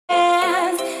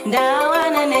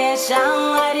ndawana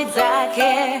neshamwari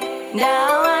dzake,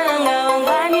 ndawana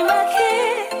ngavangani vake,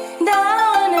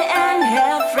 ndawana and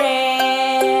her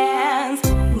friends,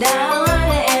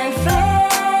 ndawana and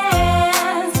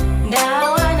friends,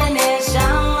 ndawana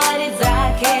neshamwari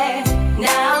dzake,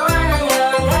 ndawana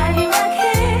ngavangani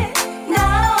vake,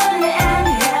 ndawana and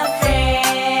her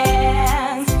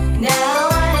friends,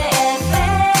 ndawana and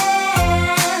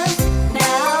friends,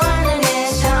 ndawana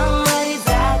neshamwari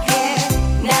dzake,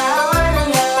 ndawana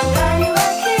ngavangani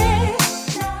vake.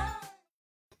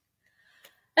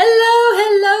 Hello,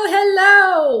 hello,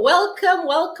 hello. Welcome,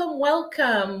 welcome,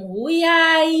 welcome.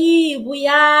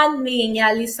 Buyani,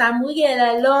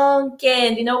 ngiyalisamukela lonke.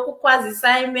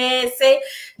 Ndinokukwazisa imese,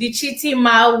 ndichithi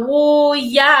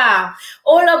mawuya.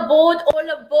 All aboard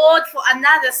for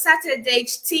another Saturday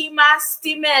Chtima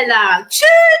Stimela.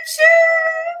 Choo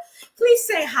choo. Please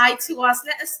say hi to us.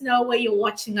 Let us know where you're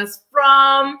watching us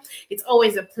from. It's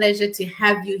always a pleasure to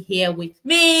have you here with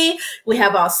me. We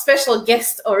have our special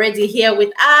guest already here with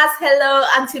us. Hello,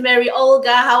 Auntie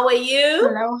Maryolga. How are you?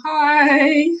 Hello,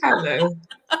 hi. Hello.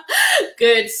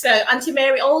 Good. So, Auntie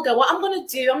Maryolga, what I'm going to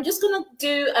do, I'm just going to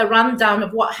do a rundown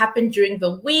of what happened during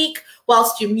the week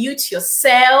whilst you mute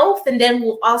yourself, and then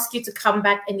we'll ask you to come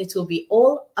back and it will be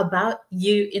all about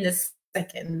you in a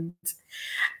second.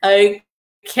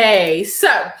 Okay, so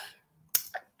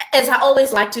as I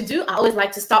always like to do, I always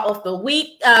like to start off the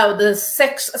week, the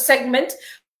segment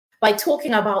by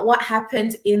talking about what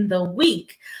happened in the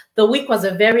week. The week was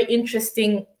a very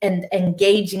interesting and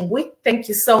engaging week. Thank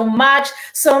you so much.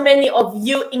 So many of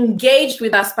you engaged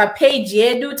with us. Page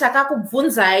yedu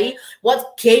takakubvunzai,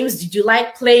 what games did you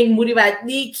like playing? Muri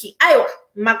vadiki. Aiwa.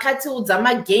 Makati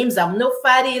udzama games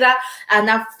amunofarira,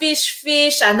 ana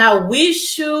fish, ana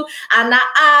wishu, ana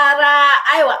ara.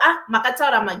 Aiwa,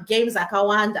 makataura ma games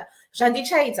akawanda.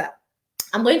 Zvandichaita.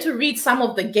 I'm going to read some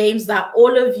of the games that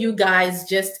all of you guys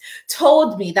just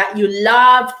told me that you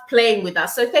loved playing with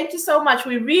us. So thank you so much.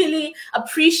 We really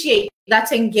appreciate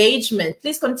that engagement.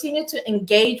 Please continue to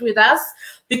engage with us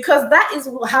because that is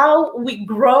how we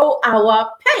grow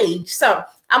our page. So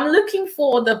I'm looking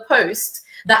for the post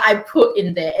that I put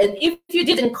in there. And if you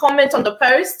didn't comment on the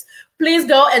post, please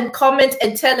go and comment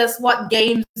and tell us what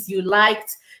games you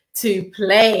liked to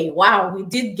play. Wow, we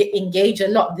did get engaged a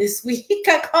lot this week.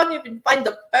 I can't even find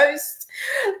the post.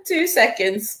 2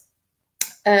 seconds.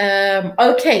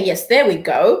 Okay, yes, there we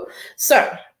go. So,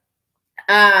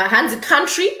 hands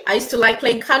country. I used to like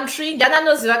playing country. Gana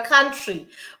knows the country.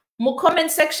 Mu comment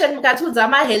section mukatuza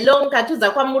ma hello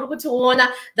mukatuza kwa muri kuti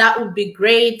uona, that would be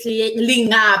great.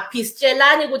 Lingapi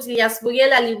sichelani kuti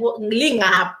yasibukela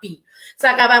lingapi.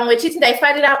 Saka bamwe chithi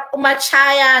ndaifarira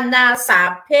umachayana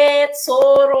sape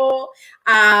tsoro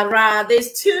ara.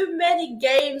 There's too many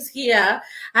games here.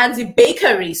 And the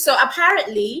bakery. So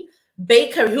apparently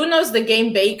bakery, who knows the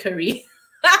game bakery?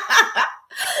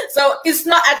 So it's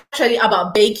not actually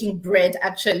about baking bread.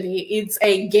 Actually, it's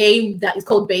a game that is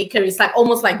called bakery. It's like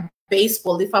almost like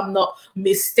baseball, if I'm not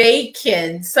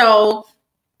mistaken. So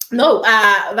no,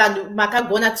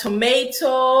 makagona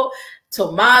tomato,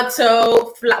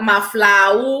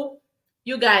 maflau.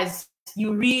 You guys,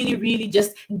 you really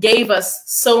just gave us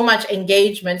so much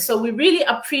engagement. So we really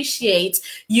appreciate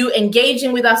you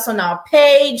engaging with us on our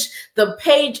page. The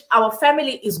page, our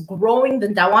family is growing. The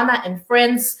Ndawana and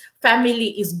Friends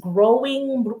family is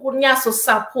growing. So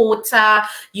supporter,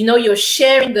 you know, you're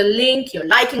sharing the link, you're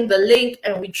liking the link,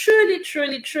 and we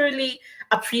truly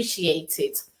appreciate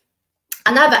it.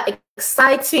 Another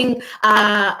exciting,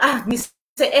 Mr.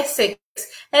 Essex.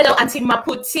 Hello, Auntie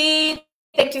Maputi.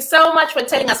 Thank you so much for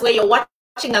telling us where you're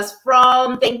watching us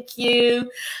from. Thank you.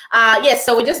 Yes,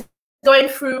 so we're just going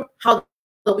through how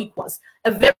the week was.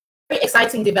 A very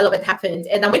exciting development happened,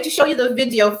 and I'm going to show you the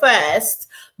video first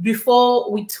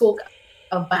before we talk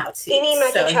about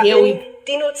it. So here we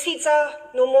Dino Tsiza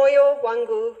no moyo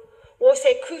wangu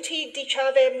wose kuti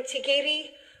dichave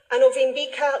mtigiri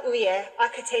anovimbika uye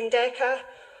akatendeka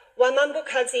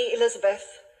wamambukazi Elizabeth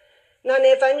na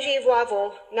nevanji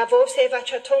vwavo na vose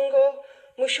vachatongo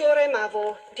mushore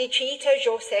mavo dichita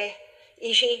jose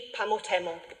iji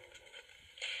pamotemo.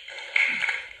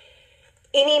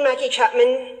 Ini Maggie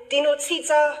Chapman, Dino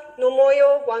Tsiza no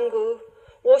moyo wangu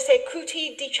wose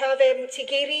kuti dichave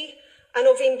mtigiri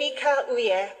anovimbika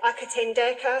uye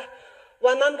akatendeka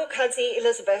wamambukazi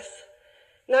Elizabeth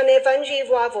na nevanji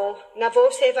vwavo na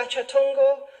vose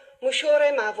vachatongo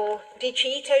mushore mavo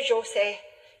dichita jose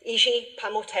iji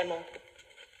pamotemo.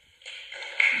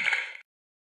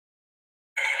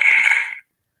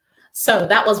 So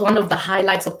that was one of the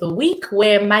highlights of the week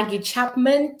where Maggie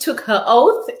Chapman took her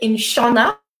oath in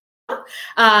Shona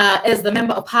as the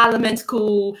Member of Parliament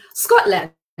to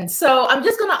Scotland. So I'm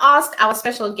just going to ask our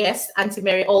special guest, Auntie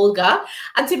Maryolga.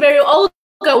 Auntie Maryolga,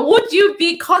 would you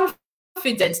be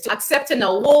confident to accept an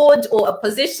award or a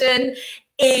position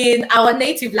in our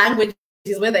native languages,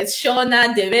 whether it's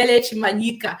Shona, Ndebele,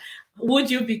 Chimanyika?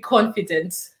 Would you be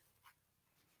confident?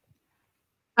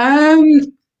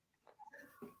 I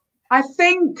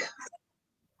think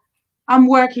I'm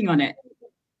working on it.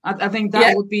 I think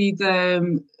that would be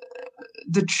the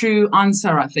true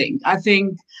answer. I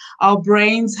think our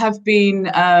brains have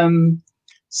been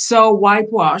so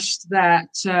whitewashed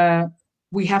that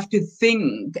we have to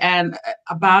think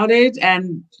about it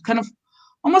and kind of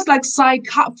almost like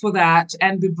psych up for that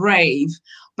and be brave.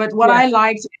 But what I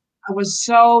liked, I was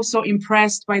so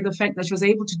impressed by the fact that she was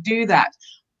able to do that.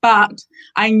 But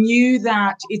I knew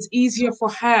that it's easier for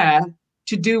her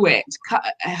to do it,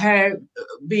 her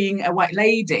being a white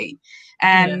lady.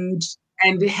 And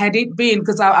had it been,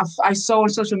 because I saw on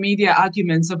social media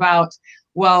arguments about,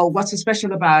 well, what's so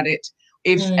special about it?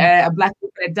 If a Black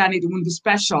woman had done it, it wouldn't be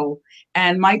special.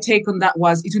 And my take on that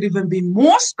was it would even be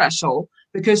more special,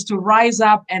 because to rise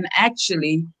up and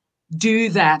actually do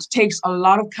that takes a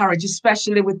lot of courage,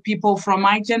 especially with people from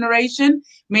my generation.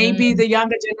 Maybe the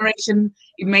younger generation,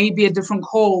 it may be a different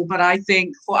call, but I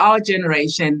think for our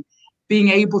generation, being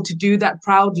able to do that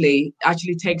proudly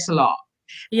actually takes a lot.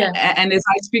 Yeah. And as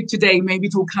I speak today, maybe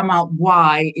it will come out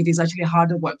why it is actually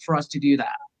harder work for us to do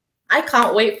that. I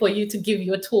can't wait for you to give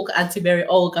your talk, Auntie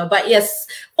Maryolga. But yes,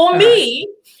 for me,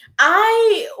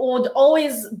 I would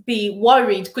always be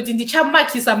worried. You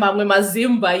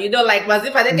know, like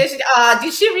Mazimba,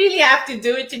 did she really have to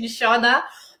do it in Shona?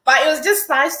 But it was just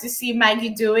nice to see Maggie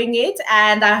doing it.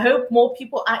 And I hope more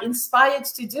people are inspired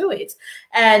to do it.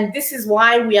 And this is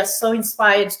why we are so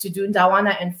inspired to do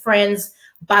Ndawana and Friends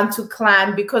Bantu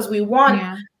Clan, because we want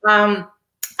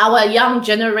our young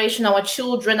generation, our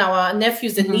children, our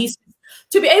nephews and nieces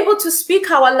to be able to speak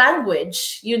our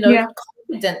language, you know,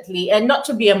 confidently, and not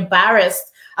to be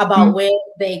embarrassed about where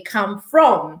they come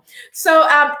from. So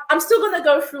I'm still going to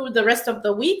go through the rest of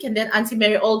the week, and then Auntie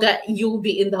Maryolga, you'll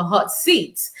be in the hot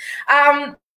seat.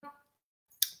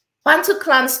 Bantu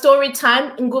Clan story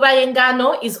time in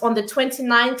Ngubayengano is on the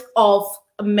 29th of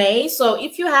May. So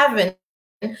if you haven't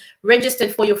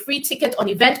registered for your free ticket on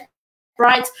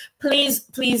Eventbrite, please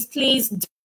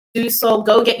do so.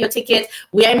 Go get your ticket.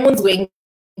 We are doing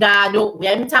we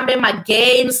are my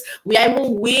games. We are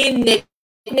win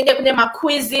my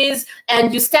quizzes,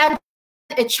 and you stand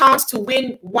a chance to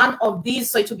win one of these.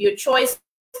 So it will be your choice.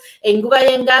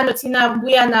 Ngubayengano Tina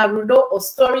Mbuya na Rudo, or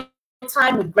story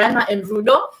time with Grandma and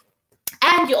Rudo,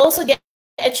 and you also get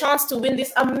a chance to win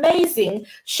this amazing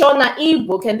Shona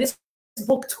ebook, and this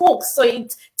book talks, so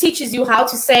it teaches you how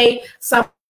to say some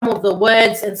of the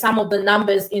words and some of the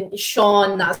numbers in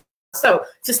Shona. So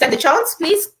to stand a chance,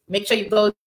 please make sure you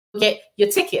go get your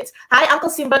ticket. Hi, Uncle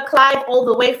Simba Clive, all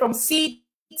the way from CT.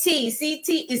 CT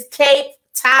is Cape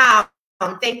Town.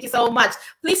 Thank you so much.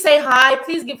 Please say hi.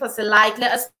 Please give us a like.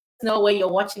 Let us know where you're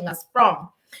watching us from.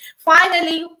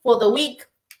 Finally, for the week,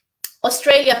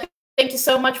 Australia, thank you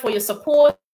so much for your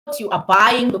support. You are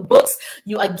buying the books.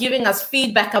 You are giving us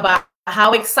feedback about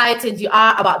how excited you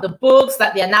are about the books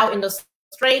that they are now in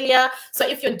Australia. So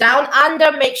if you're down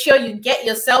under, make sure you get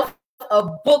yourself a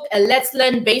book, and Let's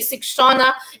Learn Basic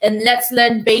Shona and Let's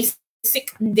Learn Basic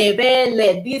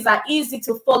Ndebele. These are easy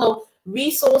to follow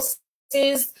resources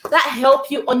that help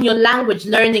you on your language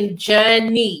learning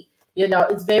journey. You know,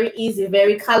 it's very easy,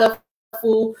 very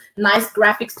colorful, nice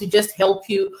graphics to just help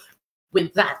you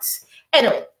with that.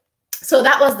 Anyway, so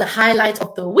that was the highlight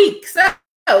of the week. So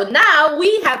now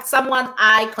we have someone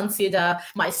I consider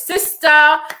my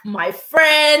sister, my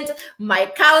friend, my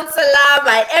counselor,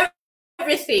 my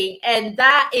everything, and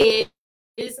that is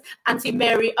Auntie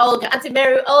Maryolga. Auntie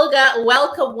Maryolga,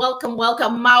 welcome.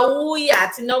 Mauya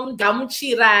tinom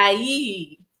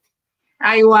gamchirai.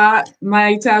 Aiwa,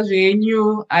 maita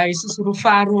venue, I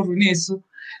susurufaro runesu.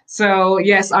 So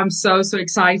yes, I'm so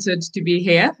excited to be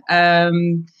here.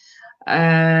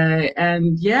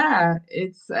 And yeah,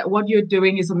 it's what you're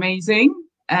doing is amazing.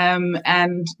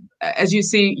 And as you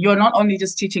see, you're not only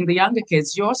just teaching the younger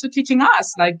kids, you're also teaching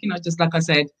us. Like, you know, just like I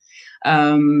said,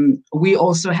 we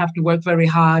also have to work very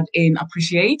hard in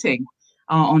appreciating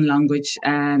our own language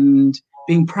and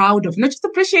being proud of, not just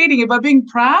appreciating it, but being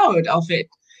proud of it,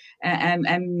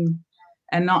 and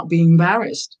not being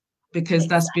embarrassed, because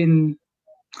that's been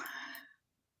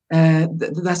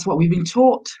that's what we've been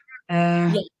taught.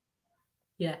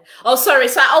 Yeah. Oh, sorry.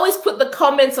 So I always put the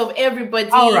comments of everybody.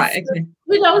 All right. Okay.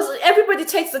 Everybody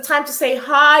takes the time to say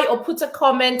hi or put a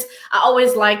comment. I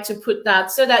always like to put that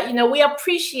so that, we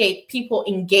appreciate people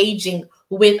engaging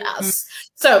with us.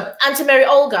 So, Auntie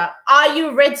Maryolga, are you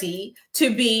ready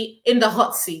to be in the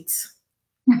hot seat?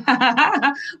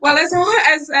 Well, as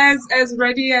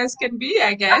ready as can be,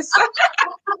 I guess.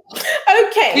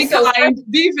 Okay.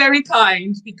 Be very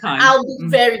kind. Be kind. I'll be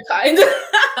very kind.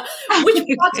 Which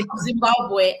part of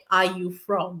Zimbabwe are you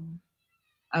from?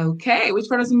 Okay, which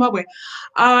part of Zimbabwe?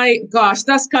 Gosh,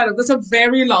 that's a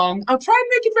very long. I'll try and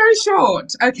make it very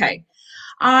short. Okay.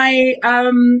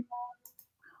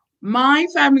 My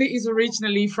family is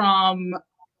originally from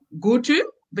Gutu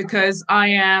because I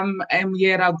am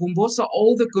Myera Gumbo. So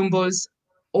all the Gumbos,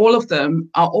 all of them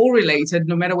are all related,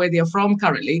 no matter where they're from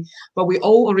currently, but we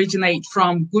all originate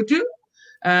from Gutu.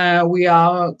 We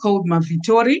are called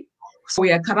Mavitori. So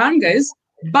we are Karangas,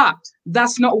 but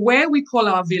that's not where we call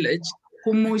our village.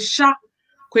 Kumusha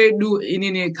Kwedu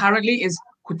in currently is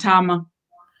Kutama.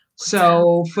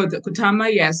 So for the Kutama,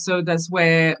 yes, so that's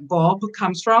where Bob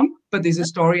comes from. But there's a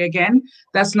story again.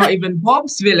 That's not even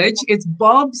Bob's village. It's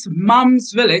Bob's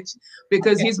mom's village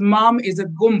because his mom is a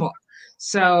Gumbo.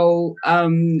 So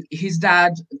his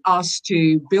dad asked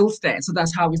to build there. So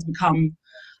that's how it's become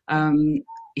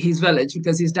his village,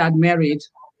 because his dad married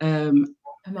a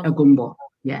Gumbo.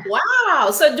 Yeah.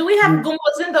 Wow. So do we have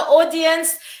Gumbos in the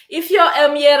audience? If you're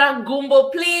Myera Gumbo,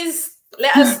 please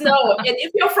let us know. And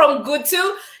if you're from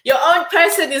Gutu, your own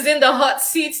person is in the hot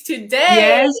seat today.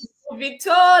 Yes.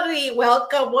 Victory,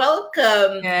 welcome.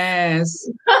 Yes.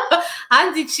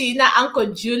 Handy China,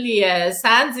 Uncle Julius.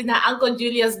 Handy Uncle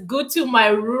Julius, go to my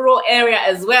rural area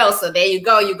as well. So there you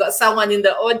go. You got someone in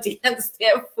the audience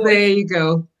there. There you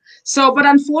go. So, but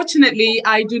unfortunately,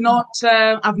 I do not,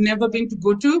 I've never been to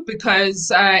Gutu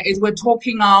because we're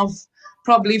talking of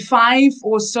probably 5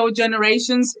 or so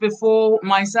generations before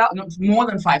myself, no, more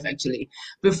than 5 actually,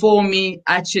 before me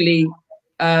actually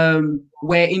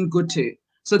were in Gutu.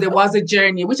 So there was a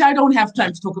journey, which I don't have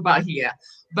time to talk about here,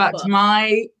 but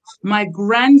my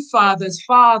grandfather's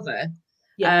father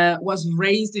was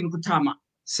raised in Kutama.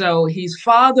 So his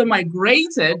father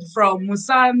migrated from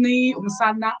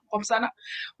Musana,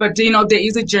 but there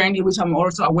is a journey which I'm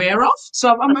also aware of. So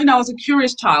I was a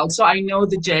curious child, so I know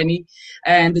the journey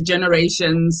and the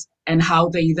generations and how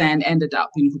they then ended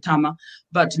up in Kutama.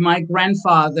 But my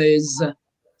grandfather's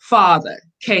father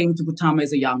came to Kutama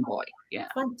as a young boy. Yeah.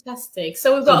 Fantastic.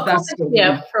 So we've got a comment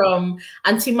here from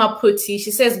Auntie Maputi.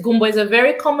 She says Gumbo is a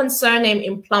very common surname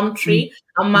in Plumtree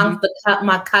among the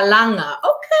Makalanga.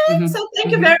 Okay. So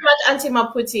thank you very much, Auntie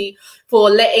Maputi, for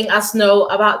letting us know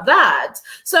about that.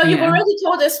 So you've already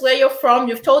told us where you're from.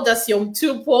 You've told us you're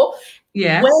Mtupo.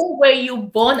 Yes. Where were you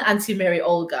born, Auntie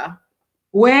Maryolga?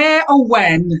 Where or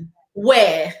when?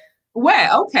 Where?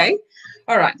 Okay.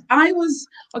 All right.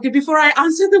 Before I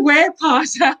answer the where part,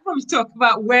 I will talk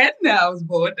about when I was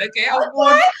born. Okay. I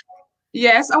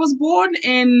was born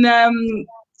in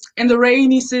the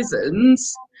rainy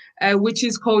seasons, which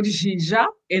is called Jija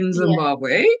in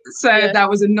Zimbabwe. So that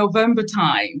was in November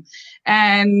time.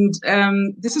 And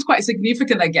this is quite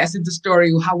significant, I guess, in the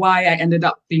story, why I ended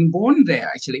up being born there,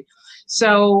 actually.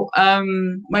 So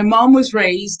my mom was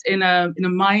raised in a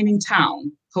mining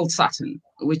town called Sutton,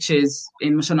 which is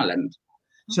in Mashonaland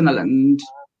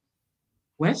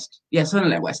West. Yeah,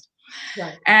 Mashonaland West.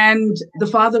 Right. And the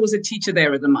father was a teacher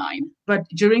there at the mine. But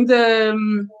during the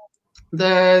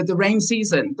rain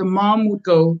season, the mom would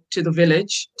go to the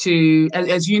village to,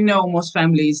 as you know, most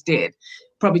families did,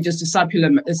 probably just to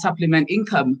supplement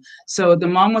income. So the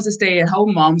mom was a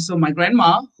stay-at-home mom. So my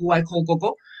grandma, who I call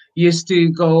Gogo, used to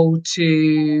go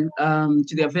to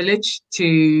their village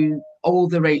throughout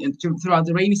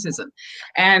the rainy season.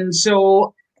 And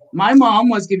so my mom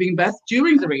was giving birth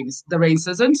during the rain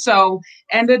season, so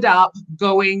ended up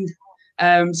going.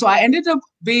 So I ended up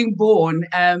being born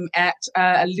at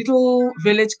a little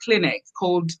village clinic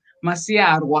called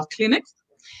Masiarwa Clinic,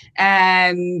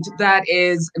 and that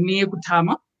is near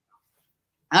Kutama.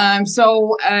 As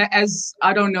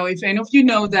I don't know if any of you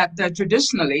know that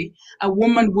traditionally a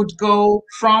woman would go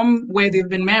from where they've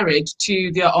been married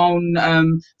to their own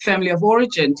family of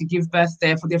origin to give birth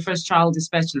there for their first child,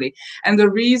 especially. And the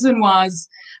reason was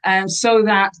so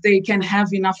that they can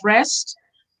have enough rest,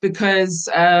 because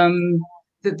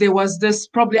that there was this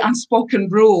probably unspoken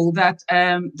rule that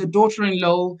the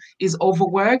daughter-in-law is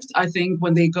overworked, I think,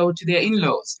 when they go to their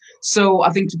in-laws. So I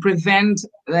think to prevent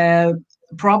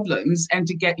problems and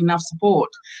to get enough support,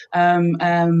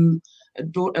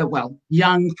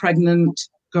 young pregnant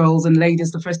girls and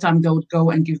ladies, the first time they would go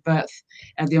and give birth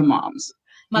at their moms.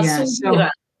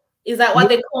 Is that what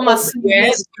they call Masungira?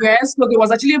 Yes, yes. So there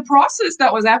was actually a process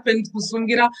that was happened to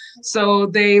Sungira. So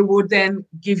they would then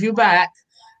give you back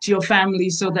to your family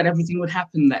so that everything would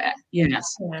happen there.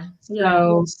 Yes. Yeah.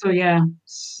 Yeah. So yeah.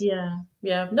 Yeah.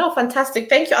 Yeah. No, fantastic.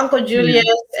 Thank you, Uncle Julius.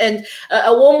 Yeah. And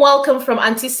a warm welcome from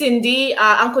Auntie Cindy.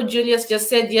 Uncle Julius just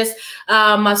said, yes,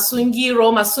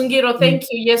 Masungiro, thank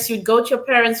you. Yes, you'd go to your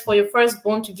parents for your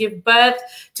firstborn to give birth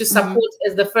to support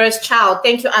as the first child.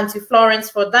 Thank you, Auntie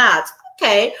Florence, for that.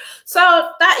 Okay, so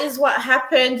that is what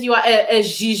happened. You are a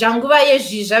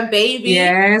Jija baby.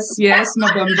 Yes, yes,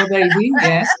 November baby,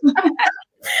 yes.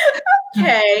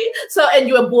 Okay, so and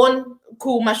you were born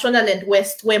to Mashonaland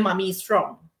West, where mommy is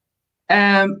from.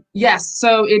 Yes,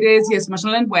 so it is, yes,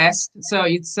 Mashonaland West. So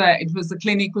it's it was the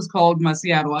clinic was called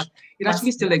Masiarwa. It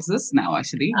actually still exists now,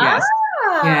 actually. Yes.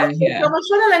 So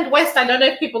Mashonaland West, I don't know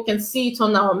if people can see it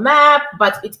on our map,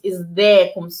 but it is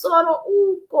there.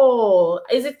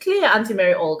 Is it clear, Auntie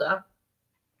Maryolga?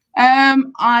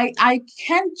 I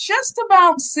can just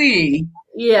about see.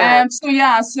 Yeah. So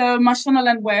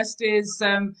Mashonaland West is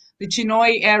the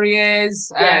Chinoi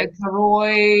areas,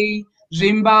 Karoi,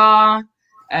 Rimba,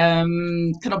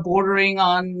 kind of bordering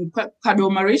on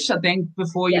Kadomarish, I think,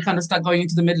 before you kind of start going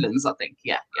into the Midlands, I think.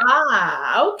 Yeah.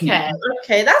 Okay.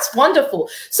 Okay, that's wonderful.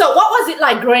 So what was it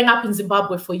like growing up in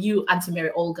Zimbabwe for you, Auntie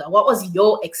Maryolga? What was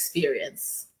your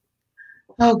experience?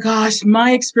 Oh gosh,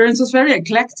 my experience was very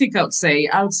eclectic, I would say.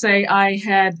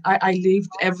 I lived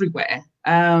everywhere.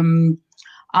 So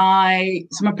my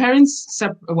parents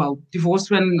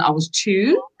divorced when I was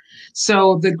 2.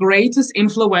 So the greatest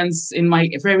influence in my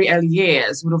very early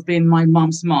years would have been my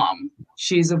mom's mom.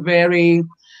 She's a big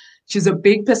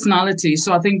personality.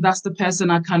 So I think that's the person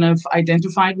I kind of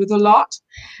identified with a lot.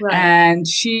 Right. And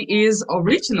she is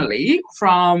originally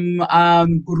from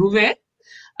Guruve,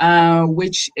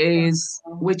 which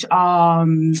are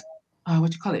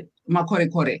what you call it?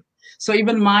 Makore. So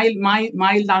even my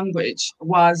language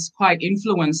was quite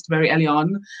influenced very early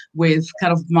on with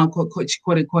kind of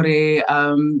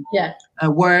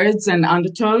words and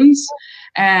undertones.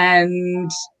 But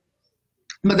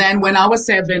then when I was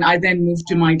 7, I then moved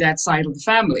to my dad's side of the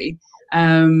family.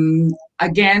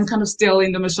 Again, kind of still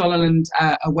in the Mashonaland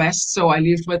West. So I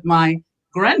lived with my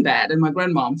granddad and my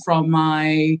grandmom from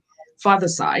my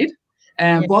father's side.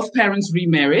 Both parents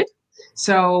remarried.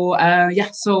 So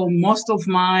so most of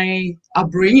my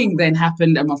upbringing then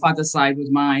happened on my father's side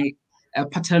with my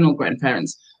paternal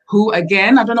grandparents, who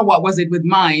again, I don't know what was it with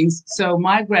mine. So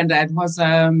my granddad was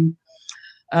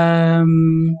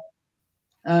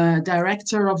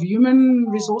director of human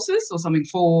resources or something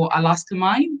for Alaska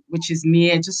Mine, which is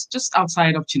near just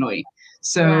outside of Chinoi.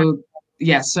 So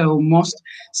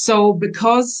so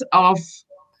because of,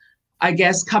 I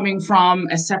guess, coming from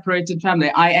a separated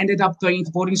family, I ended up going to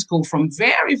boarding school from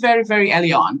very, very, very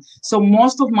early on. So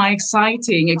most of my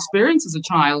exciting experience as a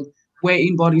child were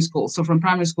in boarding school. So from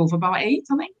primary school for about 8,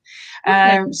 I think.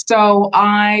 So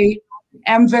I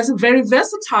am very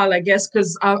versatile, I guess,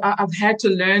 because I've had to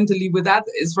learn to live with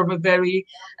others from a very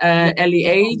early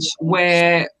age,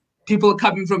 where people are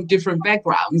coming from different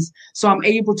backgrounds. So I'm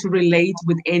able to relate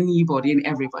with anybody and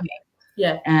everybody.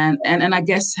 Yeah. And I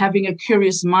guess having a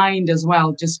curious mind as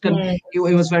well, just it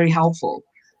was very helpful.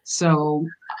 So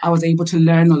I was able to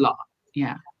learn a lot.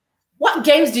 Yeah. What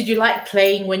games did you like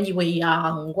playing when you were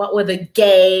young? What were the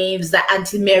games that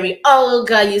Auntie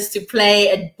Maryolga used to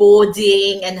play at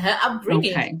boarding and her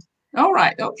upbringing? Okay. All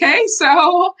right. Okay.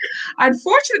 So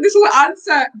unfortunately,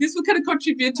 this will kind of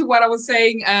contribute to what I was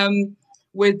saying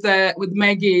with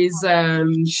Maggie's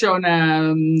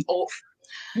Shona off.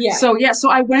 Yeah. So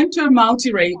I went to a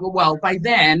multi-race. Well, by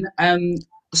then,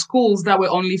 schools that were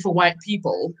only for white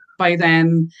people. By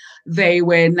then, they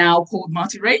were now called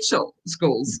multiracial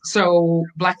schools. So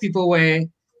Black people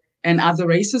and other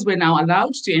races were now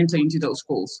allowed to enter into those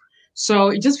schools. So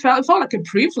it felt like a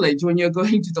privilege when you're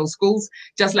going to those schools,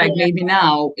 just like maybe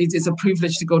now it is a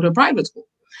privilege to go to a private school.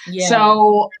 Yeah.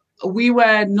 So we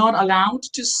were not allowed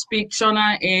to speak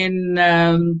Shona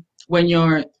when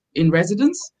you're in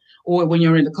residence or when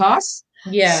you're in the class.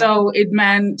 Yeah. So it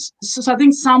meant, so I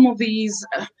think some of these,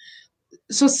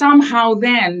 so somehow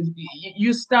then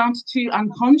you start to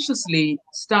unconsciously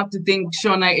start to think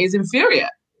Shona is inferior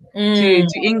to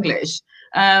English.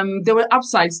 There were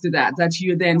upsides to that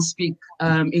you then speak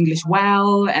English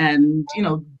well and,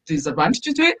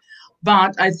 disadvantages to it.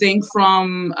 But I think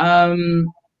from an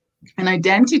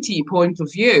identity point of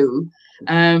view,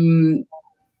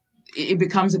 it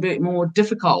becomes a bit more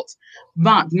difficult.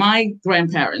 But my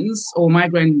grandparents, or my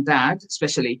granddad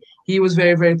especially, he was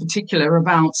very, very particular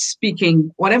about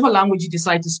speaking whatever language you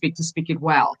decide to speak it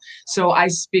well. So I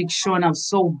speak Shona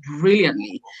so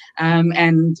brilliantly.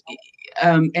 And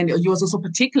he was also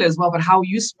particular as well about how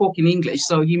you spoke in English.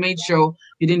 So he made sure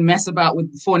you didn't mess about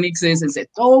with phonics and said,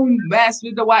 don't mess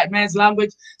with the white man's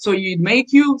language. So you'd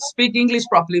make you speak English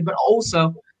properly, but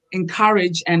also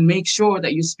encourage and make sure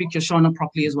that you speak your Shona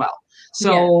properly as well.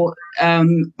 So,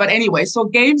 but anyway, so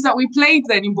games that we played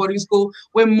then in boarding school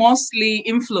were mostly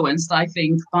influenced, I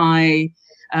think, by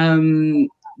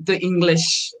the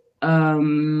English. So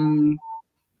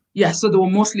they were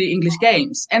mostly English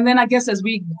games. And then I guess as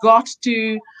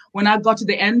when I got to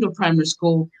the end of primary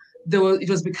school, it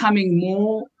was becoming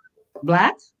more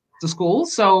Black, the school.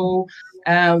 So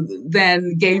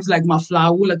then games like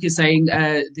Maflau, like you're saying,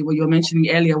 what you were mentioning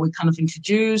earlier, were kind of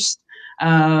introduced.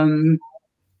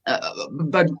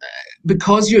 But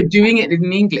because you're doing it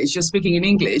in English, you're speaking in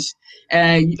English,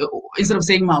 instead of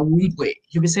saying Mawumbwe,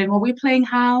 you'll be saying, well, we're playing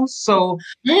house. So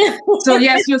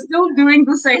yes, you're still doing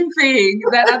the same thing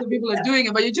that other people are doing,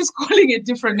 but you're just calling it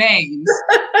different names.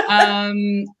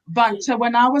 But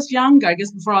when I was younger, I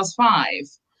guess before I was 5,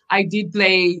 I did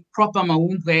play proper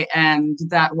Mawumbwe, and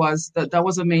that was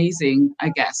amazing, I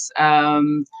guess.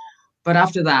 But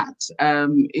after that,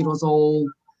 it was all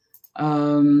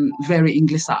very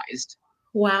Anglicized.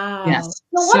 Wow. Yes.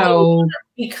 So what did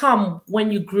you become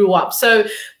when you grew up? So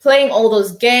playing all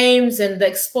those games and the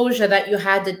exposure that you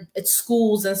had at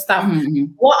schools and stuff,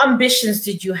 what ambitions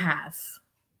did you have?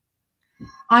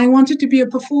 I wanted to be a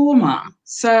performer.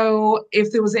 So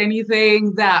if there was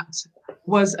anything that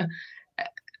was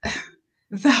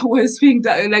being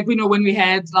done, like, when we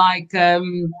had like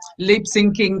lip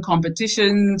syncing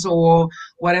competitions or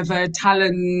whatever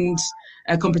talent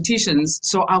competitions.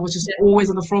 So I was just always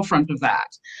on the forefront of that.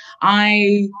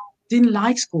 I didn't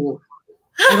like school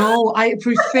at all. I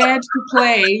preferred to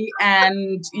play,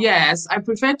 and yes, I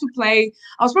preferred to play.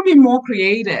 I was probably more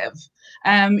creative.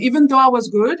 Even though I was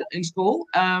good in school,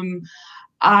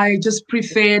 I just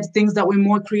preferred things that were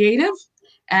more creative.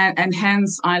 And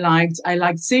hence I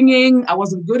liked singing. I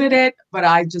wasn't good at it, but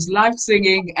I just loved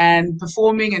singing and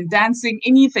performing and dancing,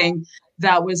 anything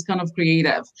that was kind of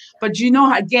creative. But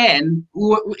again,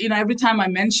 every time I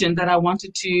mentioned that I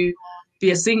wanted to be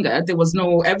a singer, there was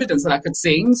no evidence that I could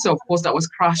sing. So of course that was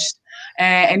crushed.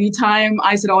 Anytime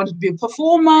I said I wanted to be a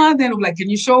performer, then I'm like,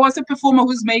 can you show us a performer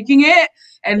who's making it?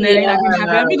 And then I didn't have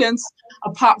evidence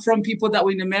apart from people that were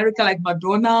in America, like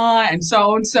Madonna and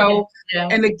so on. So,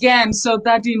 and again, so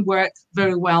that didn't work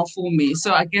very well for me.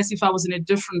 So I guess if I was in a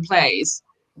different place,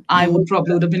 I would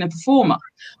have been a performer.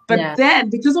 But then,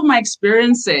 because of my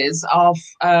experiences of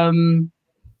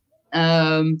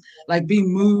like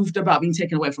being moved about being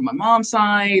taken away from my mom's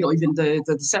side, or even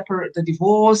the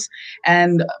divorce,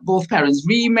 and both parents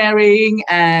remarrying,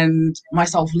 and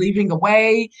myself leaving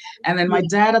away, and then my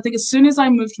dad, I think as soon as I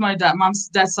moved to my mom's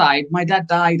dad's side, my dad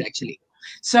died actually.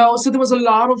 So there was a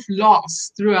lot of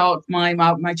loss throughout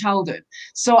my childhood.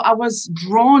 So I was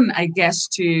drawn, I guess,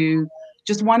 to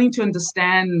just wanting to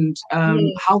understand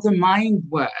how the mind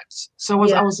works. So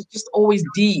I was just always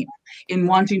deep in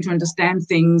wanting to understand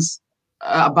things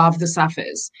above the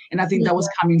surface. And I think that was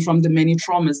coming from the many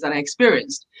traumas that I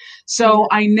experienced. So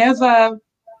I never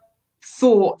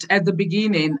thought at the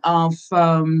beginning of,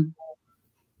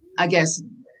 I guess,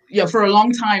 for a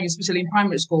long time, especially in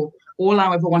primary school, all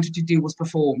I ever wanted to do was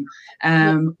perform.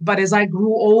 But as I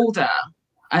grew older,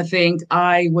 I think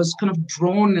I was kind of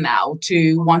drawn now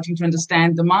to wanting to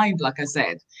understand the mind, like I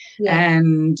said,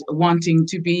 and wanting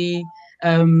to be,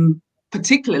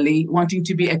 particularly wanting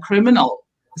to be a criminal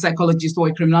psychologist or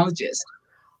a criminologist.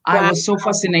 Wow. I was so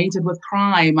fascinated with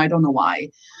crime. I don't know why.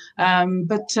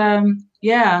 But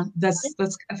that's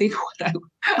I think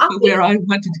where I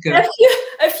wanted to go.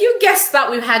 A few guests that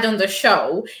we've had on the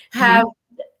show have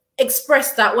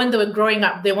expressed that when they were growing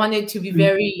up, they wanted to be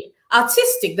very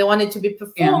artistic. They wanted to be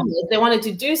performers. They wanted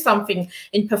to do something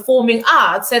in performing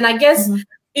arts. And I guess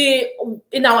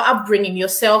in our upbringing,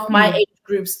 yourself, my age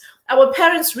groups, our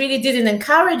parents really didn't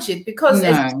encourage it because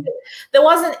there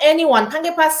wasn't anyone.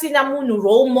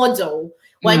 Role model.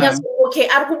 Okay,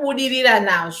 they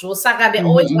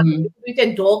always wanted to be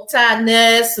a doctor,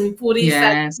 nurse, and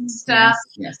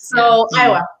so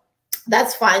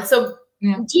that's fine. So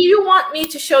do you want me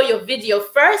to show your video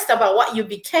first about what you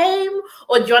became,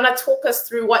 or do you want to talk us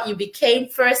through what you became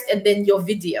first and then your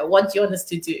video? What do you want us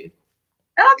to do?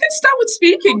 I can start with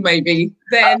speaking, maybe.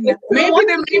 Then maybe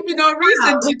there may be no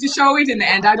reason to show it in the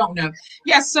end. I don't know.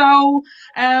 Yeah, so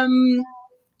when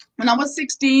I was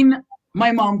 16,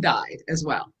 my mom died as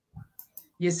well.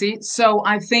 You see, so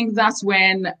I think that's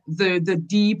when the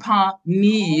deeper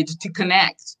need to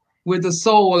connect with the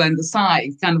soul and the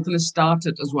psyche kind of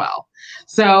started as well.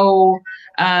 So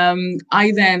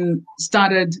I then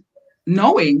started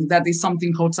knowing that there's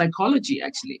something called psychology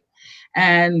actually,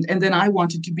 and then I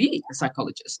wanted to be a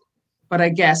psychologist, but I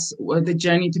guess the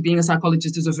journey to being a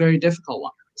psychologist is a very difficult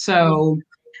one. So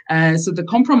so the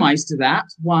compromise to that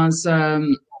was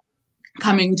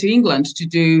coming to England to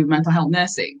do mental health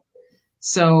nursing.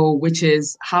 So, which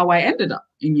is how I ended up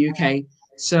in UK.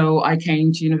 So I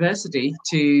came to university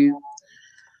to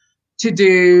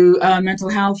do mental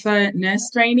health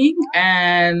nurse training,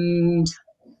 and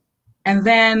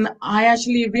then I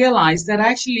actually realized that I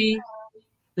actually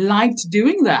liked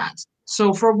doing that.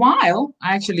 So for a while,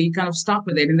 I actually kind of stuck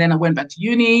with it, and then I went back to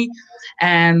uni,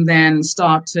 and then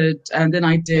I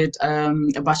did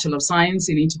a Bachelor of Science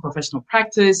in interprofessional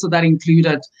practice. So that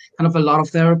included kind of a lot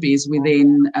of therapies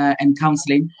within and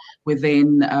counseling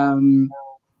within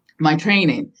my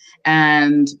training,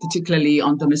 and particularly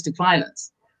on domestic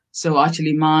violence. So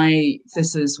actually, my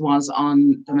thesis was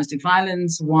on domestic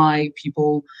violence, why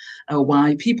people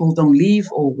don't leave,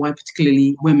 or why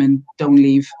particularly women don't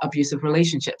leave abusive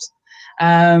relationships.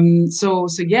 So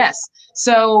yes.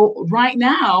 So right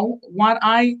now, what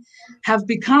I have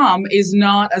become is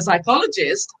not a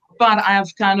psychologist, but I have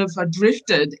kind of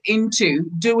drifted into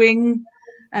doing.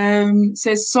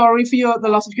 Says sorry for the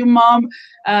loss of your mom.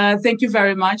 Thank you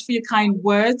very much for your kind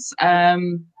words,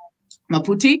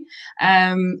 Maputi.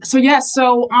 So yeah,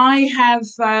 so I have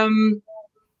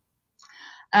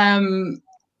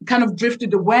kind of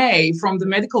drifted away from the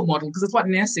medical model, because that's what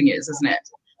nursing is, isn't it?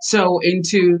 So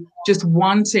into just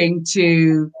wanting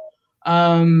to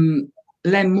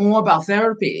learn more about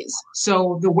therapies.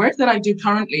 So the work that I do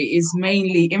currently is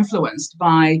mainly influenced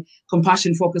by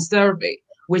compassion-focused therapy,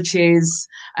 which is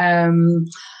the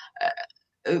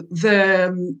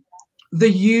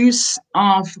use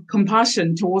of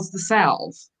compassion towards the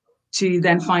self to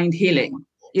then find healing.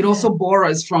 It also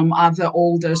borrows from other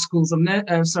older schools of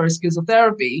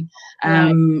therapy,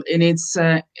 and it's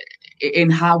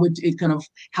in how it kind of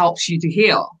helps you to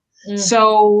heal.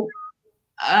 So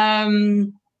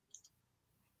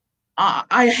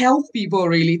I help people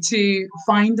really to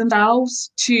find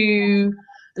themselves, to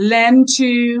learn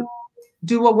to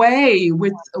do away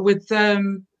with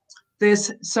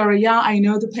this. Sorry, yeah, I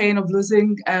know the pain of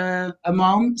losing a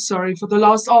mom. Sorry for the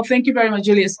loss. Oh, thank you very much,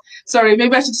 Julius. Sorry,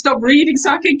 maybe I should stop reading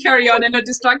so I can carry on and not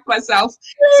distract myself.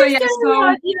 So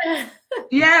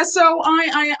so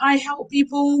I help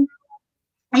people.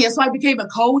 Yeah, so I became a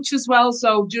coach as well.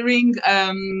 So during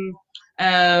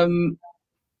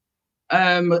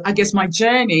I guess my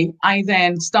journey, I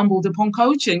then stumbled upon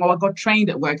coaching, or I got trained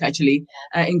at work actually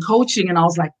in coaching, and I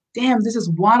was like, damn, this is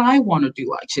what I want to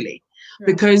do actually.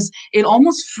 Because it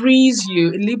almost frees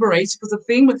you, it liberates, because the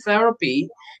thing with therapy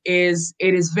is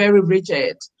it is very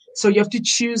rigid. So you have to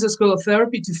choose a school of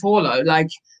therapy to follow, like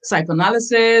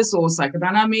psychoanalysis or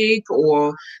psychodynamic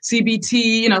or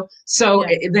CBT, so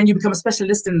then you become a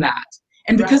specialist in that.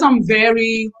 And because I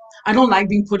don't like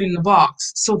being put in a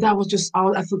box. So that was just,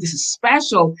 I thought this is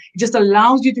special. It just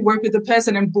allows you to work with the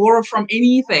person and borrow from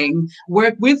anything,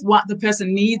 work with what the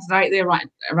person needs right there,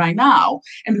 right now.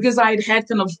 And because I had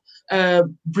kind of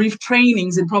brief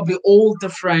trainings in probably all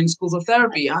different schools of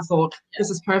therapy, I thought this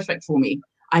is perfect for me.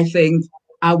 I think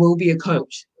I will be a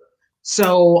coach.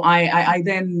 So I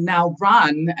then now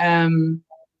run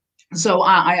So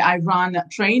I run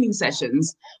training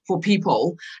sessions for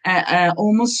people,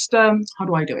 almost, how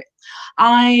do I do it?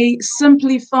 I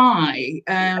simplify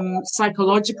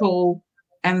psychological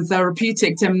and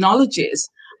therapeutic terminologies.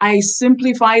 I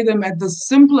simplify them at the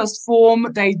simplest form,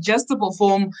 digestible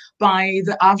form by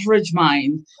the average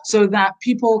mind, so that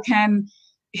people can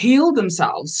heal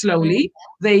themselves slowly.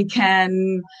 They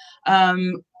can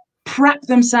prep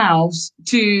themselves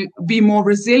to be more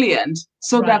resilient,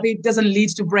 so that it doesn't lead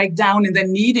to breakdown and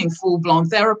then needing full-blown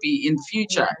therapy in the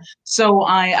future. So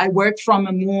I work from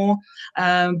a more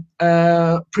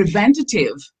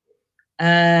preventative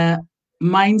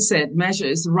mindset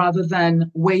measures, rather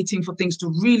than waiting for things to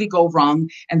really go wrong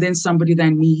and then somebody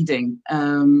then needing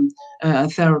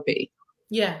therapy.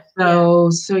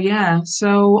 So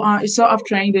I've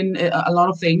trained in a lot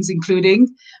of things, including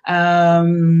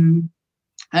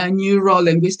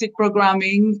neuro-linguistic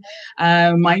programming,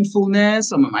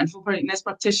 mindfulness. I'm a mindfulness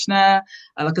practitioner.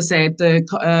 Like I said,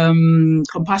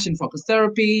 compassion-focused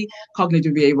therapy,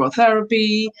 cognitive behavioral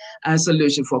therapy,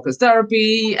 solution-focused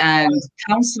therapy, and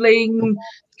counseling,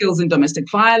 skills in domestic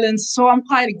violence. So I'm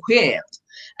quite equipped.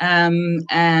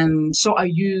 And so I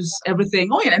use everything.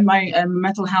 Oh yeah, and my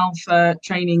mental health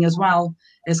training as well.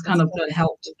 has kind of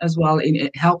helped as well.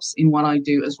 It helps in what I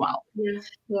do as well.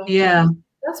 Yeah.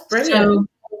 That's brilliant.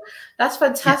 That's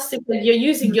fantastic that you're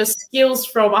using your skills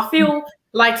from, I feel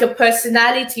like your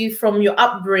personality from your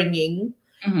upbringing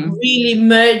really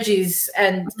merges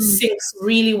and syncs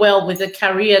really well with the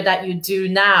career that you do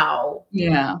now.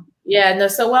 Yeah, no,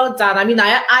 so well done. I mean,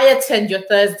 I attend your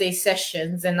Thursday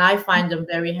sessions and I find them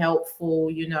very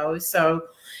helpful, you know. So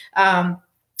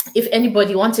if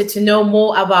anybody wanted to know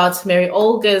more about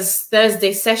Maryolga's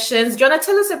Thursday sessions, do you want to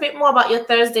tell us a bit more about your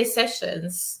Thursday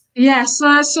sessions? Yes,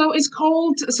 so it's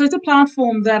called, so it's a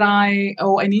platform that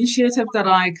or an initiative that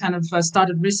I kind of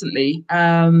started recently.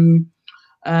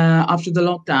 After the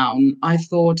lockdown, I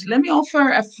thought, let me offer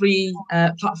a free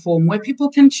platform where people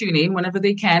can tune in whenever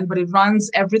they can, but it runs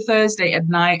every Thursday at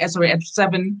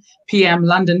 7 p.m.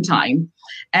 London time.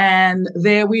 And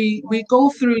there we go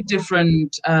through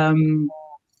different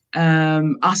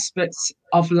aspects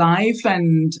of life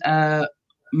and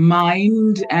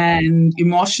mind and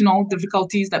emotional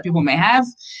difficulties that people may have.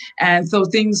 And so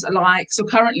things like, so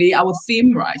currently our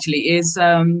theme actually is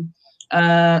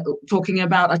talking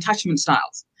about attachment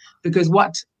styles, because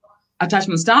what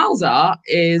attachment styles are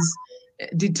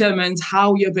determines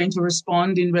how you're going to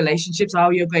respond in relationships, how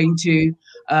you're going to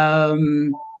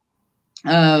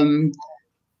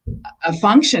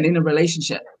function in a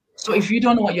relationship. So if you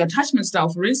don't know what your attachment style,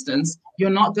 for instance, you're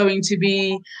not going to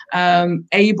be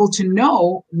able to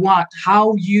know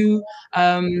how you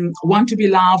want to be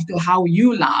loved or how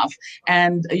you love.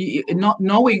 And not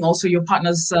knowing also your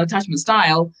partner's attachment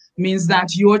style means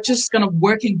that you're just kind of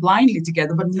working blindly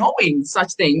together. But knowing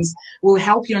such things will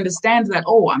help you understand that,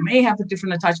 oh, I may have a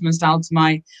different attachment style to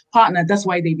my partner. That's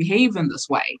why they behave in this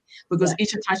way, because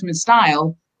each attachment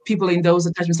style, people in those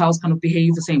attachment styles kind of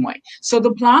behave the same way. So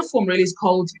the platform really is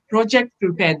called Project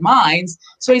Prepared Minds.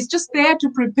 So it's just there to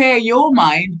prepare your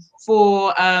mind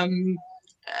for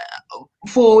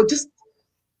just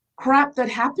crap that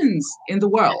happens in the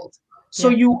world. So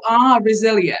you are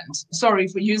resilient. Sorry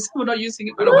for not using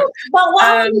it. But what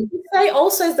I would say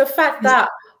also is the fact that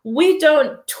we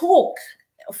don't talk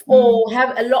or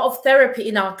have a lot of therapy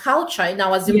in our culture, in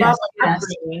our Zimbabwean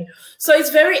upbringing. So it's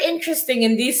very interesting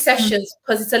in these sessions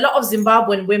because it's a lot of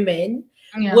Zimbabwean women.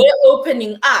 We're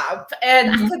opening up,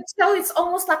 and I can tell it's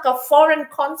almost like a foreign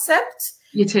concept.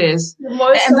 It is, and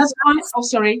that's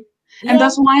why. And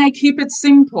that's why I keep it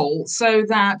simple, so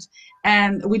that,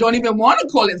 and we don't even want to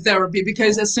call it therapy,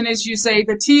 because as soon as you say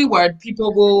the T word,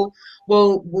 people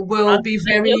will be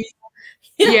very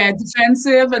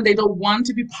defensive, and they don't want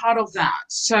to be part of that.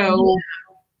 So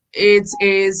it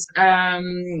is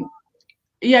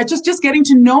just getting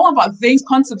to know about things,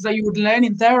 concepts that you would learn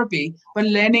in therapy, but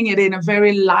learning it in a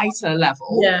very lighter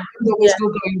level. We're still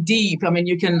going deep. I mean,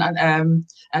 you can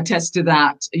attest to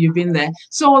that. You've been there.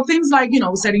 So things like,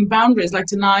 setting boundaries. Like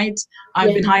tonight,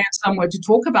 I've been hired somewhere to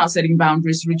talk about setting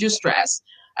boundaries to reduce stress.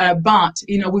 But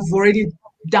we've already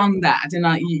done that, and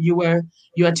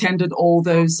you attended all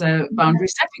those boundary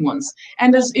setting ones.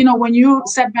 And as when you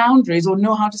set boundaries or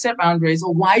know how to set boundaries,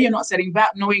 or why you're not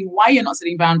knowing why you're not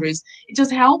setting boundaries, it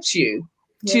just helps you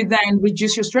to then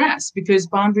reduce your stress, because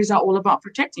boundaries are all about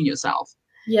protecting yourself.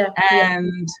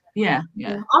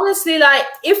 Honestly, like,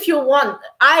 if you want,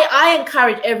 I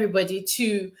encourage everybody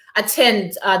to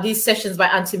attend these sessions by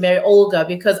Auntie Maryolga,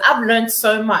 because I've learned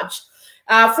so much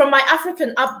from my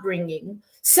African upbringing.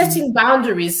 Setting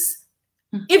boundaries,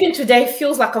 even today,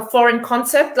 feels like a foreign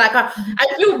concept. Like I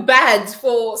feel bad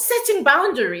for setting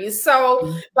boundaries.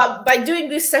 So, but by doing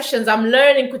these sessions, I'm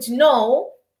learning to know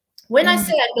when I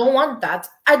say I don't want that,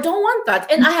 I don't want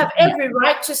that. And I have every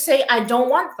right to say I don't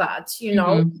want that, And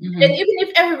even if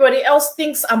everybody else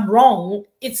thinks I'm wrong,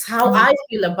 it's how I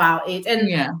feel about it.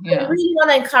 And I really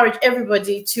want to encourage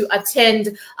everybody to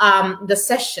attend the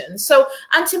session. So,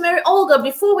 Auntie Maryolga,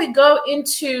 before we go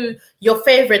into your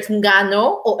favorite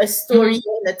ngano, or a story you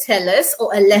want to tell us,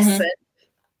 or a lesson,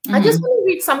 I just want to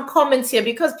read some comments here,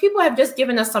 because people have just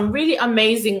given us some really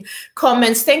amazing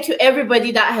comments. Thank you,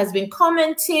 everybody that has been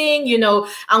commenting.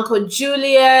 Uncle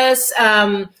Julius,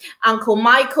 Uncle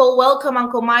Michael. Welcome,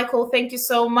 Uncle Michael. Thank you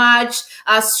so much.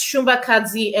 Shumba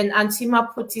Kadzi and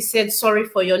Antima Puti said, sorry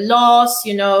for your loss.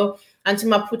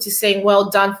 Antima Puti saying, well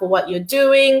done for what you're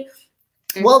doing.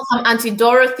 Welcome, Auntie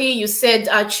Dorothy. You said,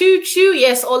 choo choo.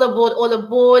 Yes, all aboard, all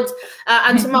aboard.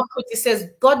 Auntie Maputi says,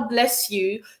 God bless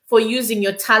you for using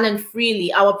your talent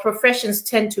freely. Our professions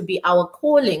tend to be our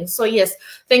calling. So yes,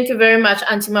 thank you very much,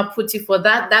 Auntie Maputi, for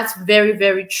that. That's very,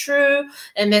 very true.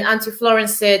 And then Auntie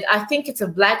Florence said, I think it's a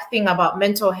Black thing about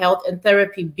mental health and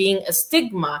therapy being a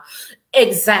stigma.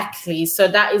 Exactly. So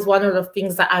that is one of the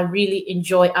things that I really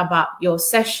enjoy about your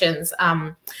sessions.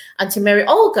 Auntie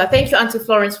Maryolga, thank you, Auntie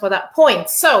Florence, for that point.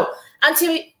 So,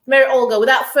 Auntie Maryolga,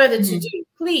 without further ado,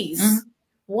 please,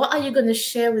 what are you going to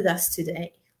share with us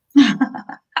today?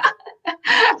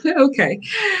 Okay.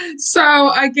 So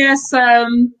I guess I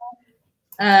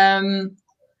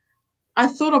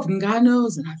thought of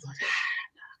nganos and I thought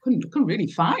couldn't really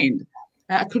find.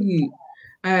 I couldn't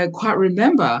quite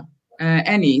remember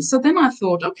any. So then I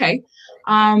thought, okay.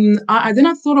 Then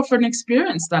I thought of an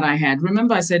experience that I had.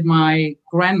 Remember, I said my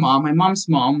grandma, my mom's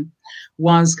mom,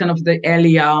 was kind of the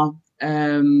earlier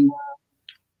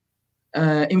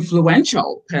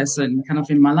influential person kind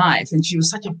of in my life, and she was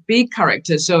such a big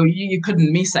character, so you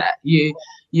couldn't miss her. You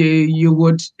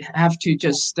would have to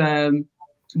just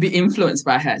be influenced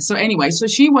by her. So anyway, so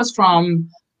she was from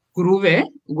Guruve,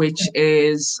 which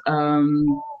is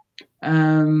the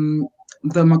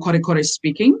Makorekore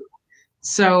speaking.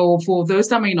 So for those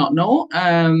that may not know,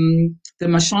 the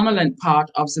Mashonaland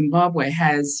part of Zimbabwe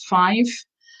has 5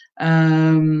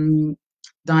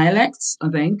 dialects, I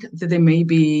think, that there may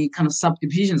be kind of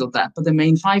subdivisions of that, but the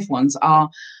main 5 ones are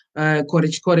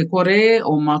Korekorekore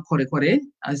or Makorekore,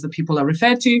 as the people are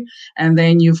referred to. And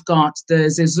then you've got the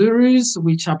Zezurus,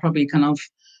 which are probably kind of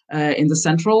in the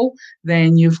central.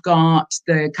 Then you've got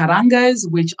the Karangas,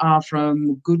 which are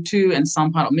from Gutu and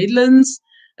some part of Midlands,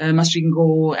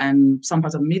 Masvingo and some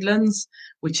part of Midlands,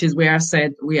 which is where I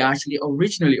said we are actually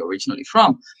originally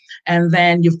from. And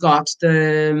then you've got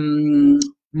the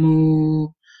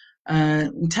Mutare,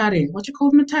 what you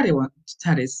call Mutare?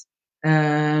 Mutares?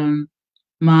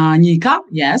 Manyika,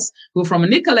 yes, who are from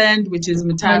Manicaland, which is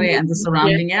Mutare and the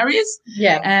surrounding areas.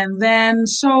 Yeah. And then,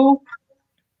 so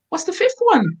what's the 5th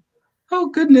one? Oh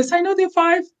goodness, I know there are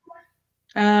 5.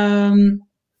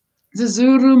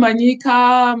 Zezuru,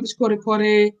 Manyika,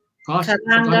 Mshkorekore. Gosh,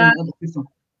 Karanga.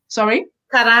 Sorry?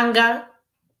 Karanga.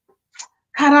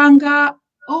 Karanga.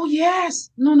 Oh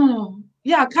yes. No.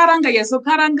 Yeah, Karanga. Yes. So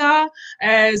Karanga,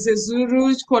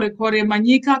 Zezuru, Mshkorekore,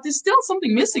 Manyika. There's still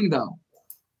something missing though.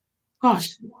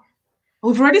 Gosh.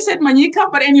 We've already said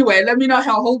Manyika, but anyway, let me not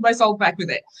hold myself back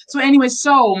with it. So anyway,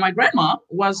 so my grandma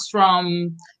was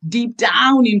from deep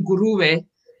down in Guruwe,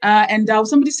 and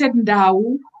somebody said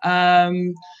Ndau.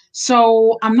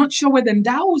 So I'm not sure where the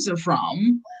Ndaus are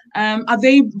from. Are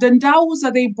they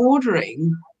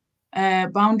bordering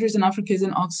boundaries in Africa is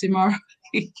an oxymoron?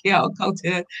 Yeah, I'll call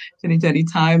it any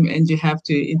time, and you have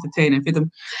to entertain and fit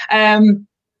them.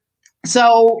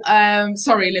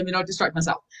 Sorry, let me not distract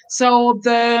myself. So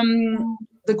the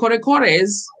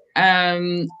Korekores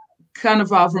kind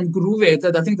of are from Guruve.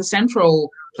 I think the central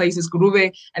place is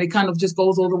Guruve, and it kind of just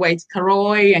goes all the way to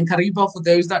Karoi and Kariba for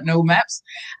those that know maps.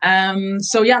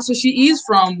 So she is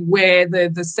from where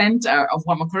the center of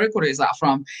what Makorekores are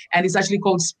from, and it's actually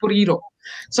called Spuriro.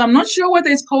 So I'm not sure whether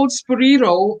it's called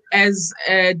Spuriro as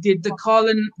did the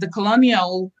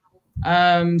colonial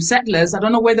settlers. I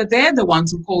don't know whether they're the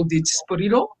ones who called it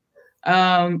Spuriro.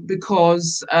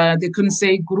 Because they couldn't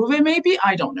say Guruve, maybe,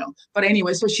 I don't know. But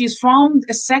anyway, so she's from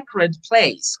a sacred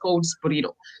place called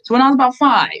Spuriro. So when I was about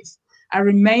 5, I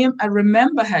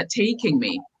remember her taking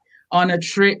me on a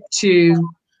trip to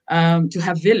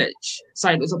her village. So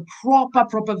it was a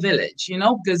proper village,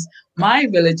 because my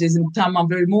villages in Bhutan are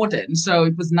very modern, so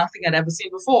it was nothing I'd ever seen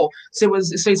before. So it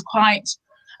was quite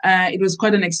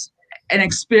an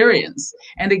experience.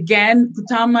 And again,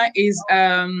 Bhutama is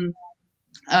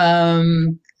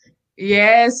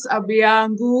yes,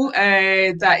 Abiyangu,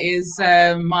 that is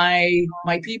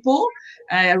my people.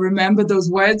 I remember those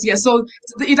words. Yeah, so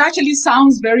it actually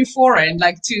sounds very foreign,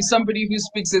 like to somebody who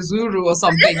speaks Zulu or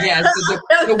something. Yes, so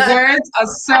the words are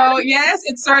so, yes,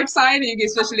 it's so exciting,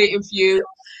 especially if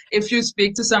you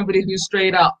speak to somebody who's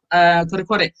straight up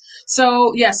Korekore.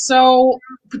 So yes, so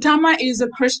Putama is a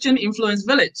Christian influenced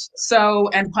village,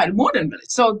 and quite a modern village.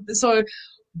 So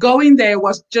going there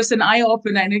was just an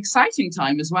eye-opener and exciting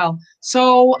time as well.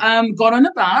 So got on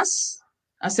a bus.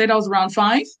 I said I was around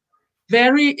 5.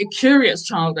 Very curious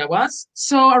child I was.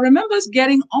 So I remember us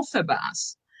getting off the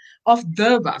bus. We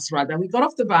got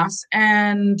off the bus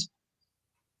and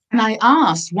I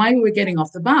asked why we were getting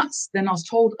off the bus. Then I was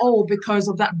told, because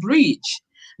of that bridge,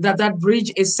 that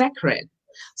bridge is sacred.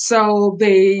 So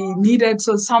they needed,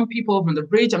 some people from the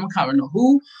bridge, I can't remember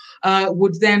who,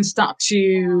 would then start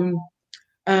to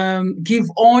give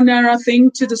honor, I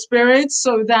think, to the spirits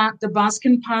so that the bus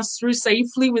can pass through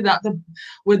safely without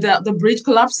the bridge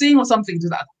collapsing or something to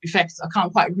that effect. I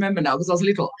can't quite remember now because I was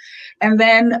little. And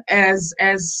then as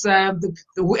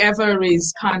whoever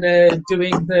is kind of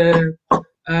doing the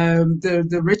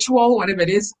ritual, whatever it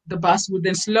is, the bus would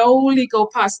then slowly go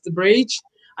past the bridge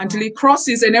until he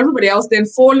crosses, and everybody else then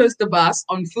follows the bus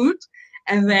on foot,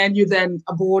 and then you then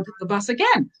aboard the bus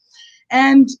again.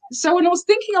 And so when I was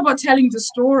thinking about telling the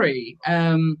story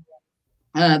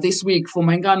this week for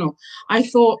Mangano, I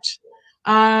thought,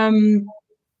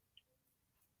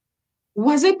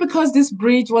 was it because this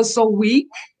bridge was so weak?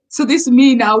 So this is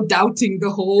me now doubting the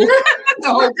whole the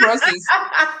whole process.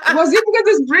 Was it because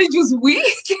this bridge was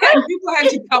weak and people had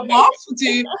to come off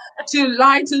to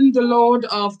lighten the load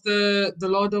of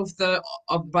the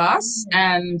bus,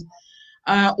 and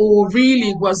or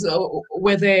really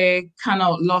were there kind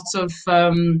of lots of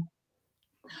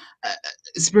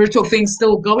spiritual things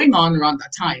still going on around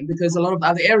that time, because a lot of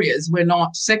other areas were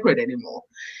not sacred anymore.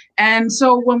 And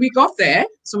so when we got there,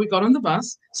 so we got on the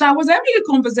bus. So I was having a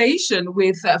conversation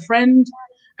with a friend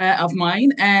of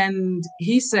mine, and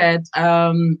he said,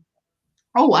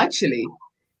 oh, actually,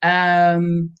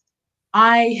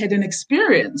 I had an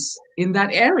experience in that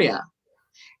area.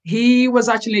 He was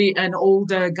actually an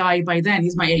older guy by then.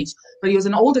 He's my age, but he was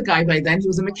an older guy by then. He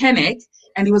was a mechanic,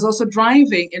 and he was also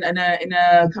driving in a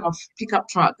kind of pickup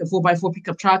truck, a 4x4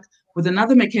 pickup truck, with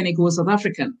another mechanic who was South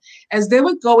African. As they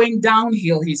were going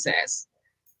downhill, he says,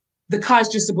 the car is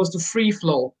just supposed to free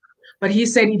flow. But he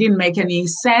said it didn't make any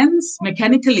sense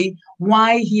mechanically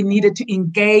why he needed to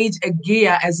engage a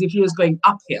gear as if he was going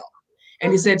uphill.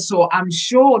 And he said, so I'm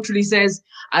sure, truly says,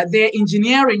 their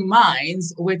engineering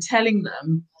minds were telling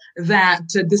them that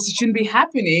this shouldn't be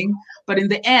happening. But in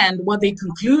the end, what they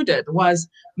concluded was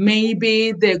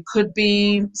maybe there could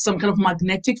be some kind of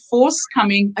magnetic force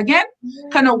coming, again,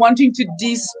 kind of wanting to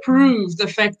disprove the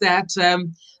fact that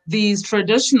these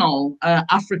traditional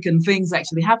African things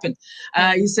actually happen.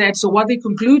 He said, so what they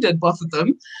concluded, both of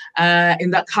them,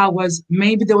 in that car was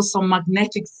maybe there was some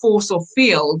magnetic force or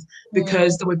field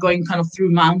because they were going kind of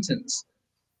through mountains.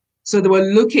 So they were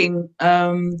looking,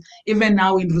 even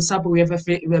now in Rusapo, we have a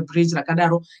bridge like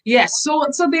Adaro. Yes, so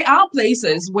there are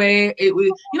places where,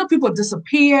 people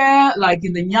disappear, like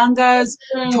in the Nyangas,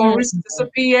 tourists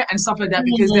disappear and stuff like that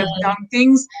because they've done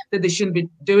things that they shouldn't be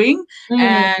doing.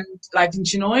 And like in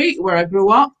Chinhoyi, where I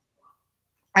grew up,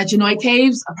 at Chinhoyi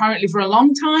Caves, apparently for a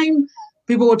long time,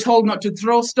 people were told not to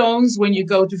throw stones when you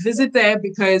go to visit there,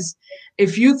 because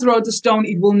if you throw the stone,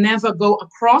 it will never go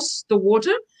across the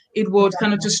water. It would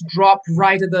kind of just drop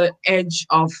right at the edge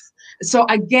of. So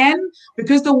again,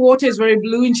 because the water is very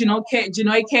blue in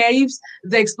Chinhoyi Caves,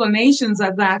 the explanations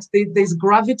are that there's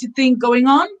gravity thing going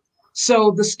on,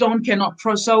 so the stone cannot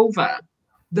cross over.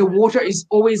 The water is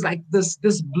always like this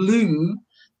blue,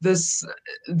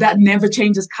 that never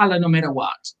changes color no matter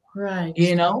what. Right.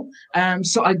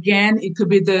 So again, it could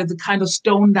be the kind of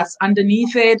stone that's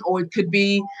underneath it, or it could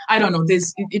be, I don't know,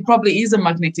 it probably is a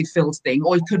magnetic field thing,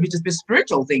 or it could be just a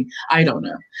spiritual thing. I don't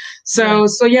know. So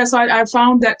I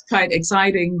found that quite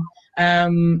exciting.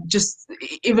 Just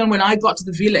even when I got to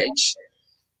the village,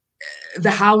 the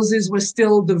houses were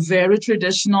still the very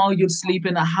traditional. You'd sleep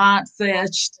in a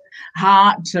thatched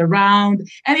hut around,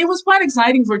 and it was quite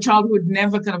exciting for a child who had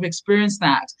never kind of experienced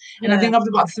that. And I think after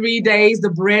about 3 days, the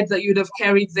bread that you'd have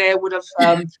carried there would have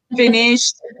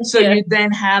finished. So you'd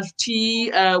then have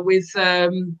tea with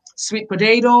sweet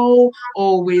potato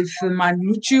or with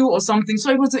manuchu or something.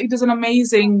 So it was an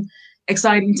amazing,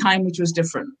 exciting time, which was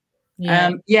different.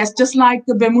 Yes, just like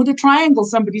the Bermuda Triangle,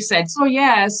 somebody said.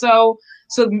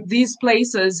 So these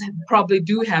places probably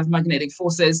do have magnetic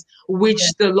forces, which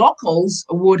the locals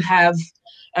would have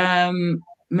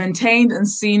maintained and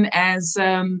seen as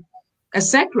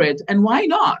sacred. And why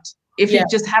not? If it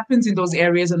just happens in those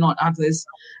areas and not others.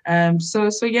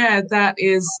 That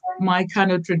is my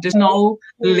kind of traditional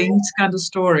linked kind of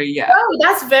story. Yeah. Oh,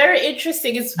 that's very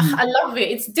interesting. I love it.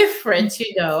 It's different,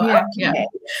 Yeah. Okay.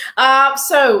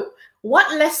 So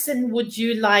what lesson would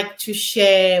you like to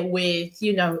share with,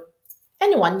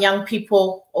 anyone, young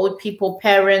people, old people,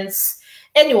 parents,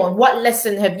 anyone? What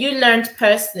lesson have you learned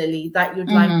personally that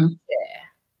you'd like to share?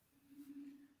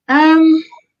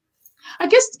 I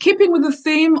guess keeping with the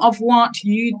theme of what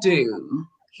you do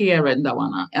here in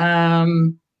Dawana,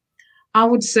 I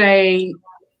would say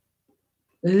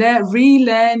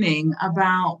relearning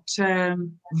about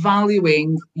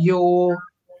valuing your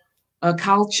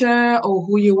culture or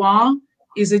who you are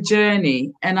is a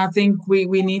journey, and I think we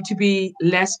need to be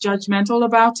less judgmental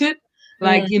about it.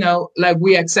 Like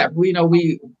we accept.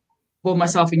 Both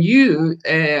myself and you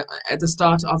at the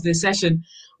start of this session,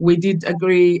 we did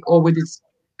agree, or we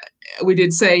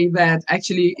did say that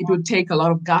actually it would take a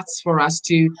lot of guts for us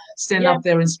to stand up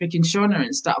there and speak in Shona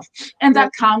and stuff, and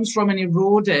that comes from an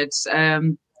eroded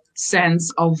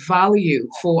sense of value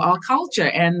for our culture.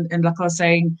 And like I was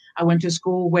saying, I went to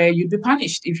school where you'd be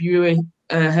punished if you were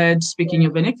heard speaking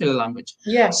your vernacular language.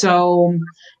 Yeah. So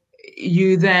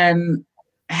you then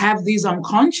have these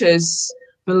unconscious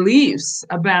beliefs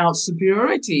about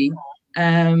superiority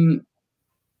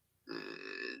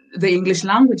the English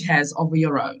language has over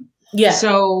your own. Yeah.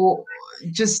 So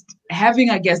just having,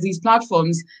 I guess, these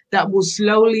platforms that will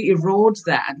slowly erode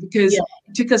that, because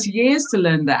it took us years to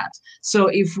learn that. So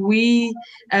if we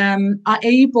are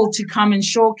able to come and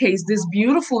showcase these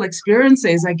beautiful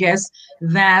experiences, I guess,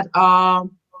 that are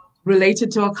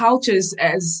related to our cultures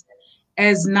as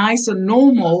nice and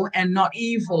normal and not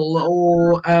evil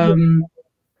or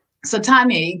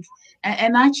satanic,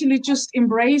 and actually just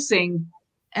embracing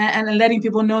and letting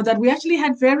people know that we actually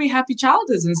had very happy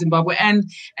childhoods in Zimbabwe, and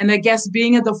I guess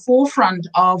being at the forefront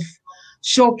of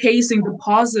showcasing the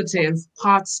positive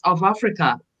parts of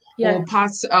Africa or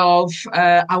parts of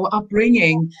our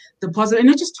upbringing, the positive, and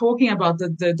not just talking about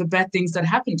the bad things that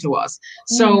happened to us.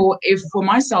 So if for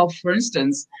myself, for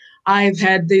instance,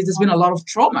 there's been a lot of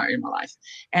trauma in my life,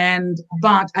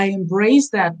 but I embrace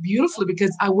that beautifully,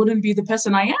 because I wouldn't be the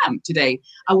person I am today.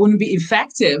 I wouldn't be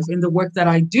effective in the work that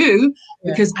I do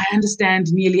because I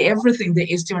understand nearly everything there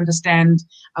is to understand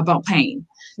about pain.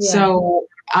 So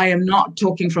I am not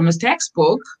talking from a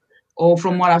textbook or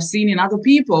from what I've seen in other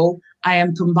people. I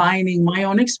am combining my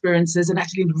own experiences and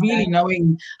actually really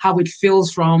knowing how it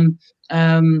feels from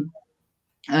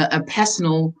a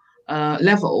personal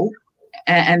level,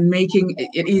 and making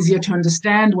it easier to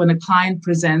understand when a client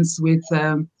presents with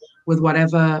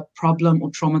whatever problem or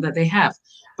trauma that they have.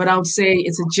 But I would say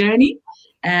it's a journey,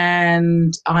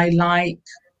 and I like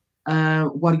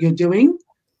what you're doing,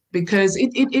 because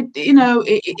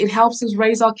it helps us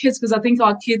raise our kids, because I think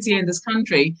our kids here in this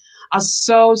country are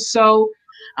so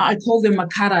I call them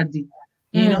makaradi,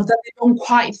 that they don't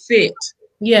quite fit.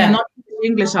 They're not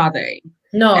English, are they?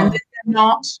 No. And they're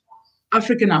not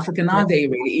African, are they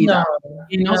really either?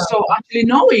 No. So actually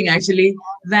knowing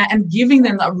that, and giving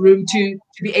them that room to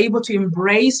be able to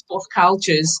embrace both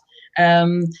cultures,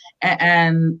 and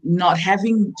not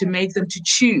having to make them to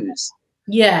choose.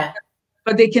 Yeah.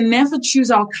 But they can never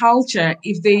choose our culture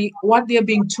if what they're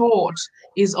being taught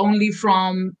is only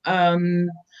from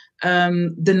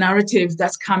the narrative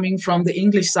that's coming from the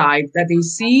English side that they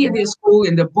see in their school,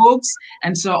 in the books,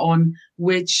 and so on,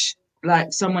 which,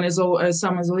 like someone has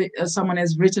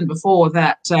written before,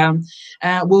 that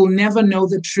we'll never know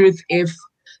the truth if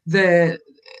the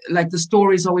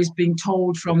story is always being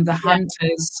told from the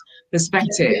hunter's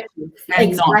perspective,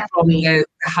 and not from the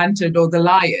hunted or the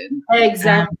lion.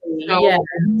 Exactly.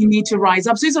 We need to rise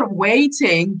up. So instead of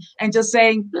waiting and just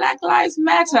saying Black Lives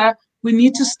Matter, we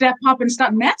need to step up and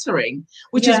start mattering,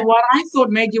 which is what I thought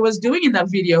Maggie was doing in that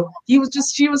video.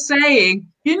 She was saying,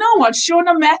 you know what,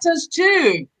 Shona matters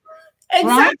too. Exactly.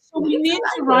 Right? So we need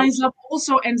to rise up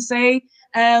also and say,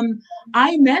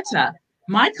 I matter.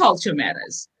 My culture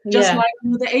matters. Just like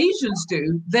the Asians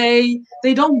do. They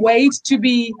don't wait to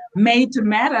be made to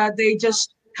matter. They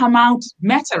just come out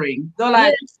mattering. They're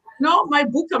like, no, my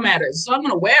buka matters, so I'm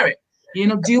going to wear it.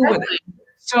 Deal with it.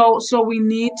 So we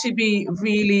need to be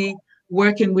really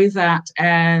working with that,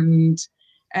 and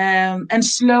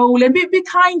slowly be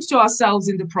kind to ourselves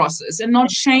in the process, and not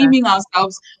shaming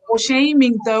ourselves or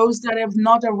shaming those that have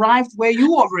not arrived where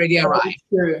you already arrived.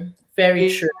 Very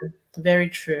true. Very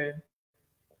true.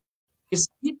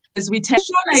 As we tell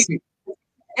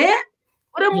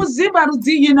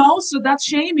so that's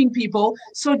shaming people.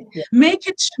 So make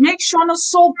Shona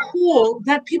so cool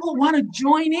that people want to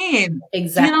join in.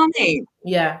 Exactly. You know what I mean?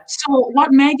 Yeah. So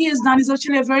what Maggie has done is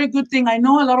actually a very good thing. I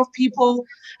know a lot of people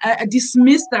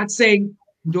dismiss that, saying,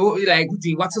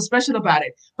 what's so special about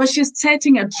it? But she's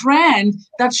setting a trend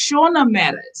that Shona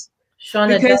matters.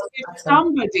 Because if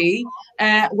somebody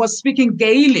was speaking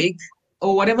Gaelic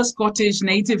or whatever Scottish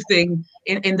native thing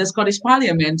in the Scottish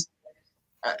Parliament,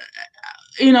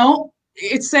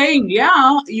 it's saying,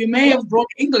 you may have brought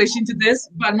English into this,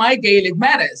 but my Gaelic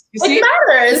matters. You see? It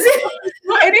matters.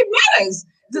 And it matters.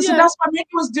 So that's what Nick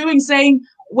was doing, saying,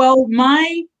 well,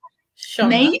 my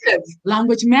native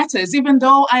language matters, even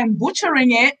though I'm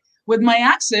butchering it with my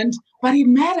accent, but it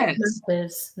matters.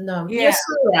 No, you're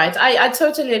so right. I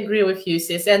totally agree with you,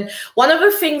 sis. And one of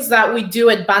the things that we do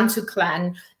at Bantu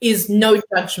Clan is no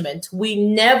judgment. We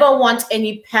never want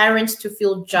any parents to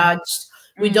feel judged.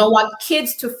 We don't want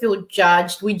kids to feel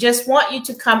judged. We just want you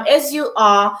to come as you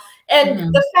are.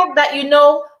 And the fact that,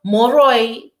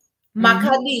 Moroi,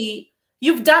 Makali,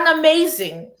 you've done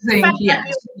amazing.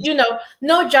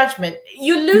 No judgment.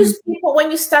 You lose people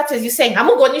when you start as you're saying, I'm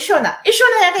going to Shona.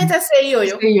 Ishona say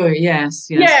yo. Yes.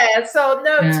 Yeah. So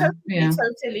no,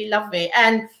 totally love it.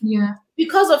 And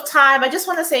because of time, I just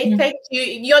want to say thank you.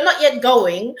 You're not yet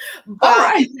going,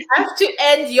 but you have to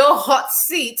end your hot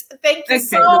seat. Thank you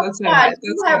so much.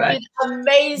 You have been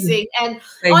amazing. And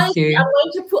honestly, I'm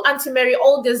going to put Auntie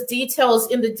Maryolga's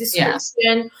details in the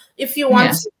description if you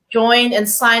want to join and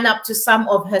sign up to some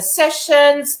of her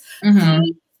sessions.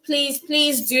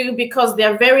 Please do, because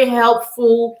they're very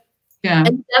helpful. And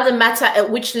it doesn't matter at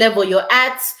which level you're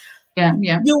at.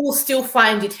 You will still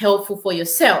find it helpful for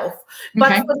yourself.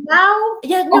 But for now,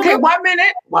 1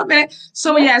 minute.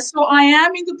 So so I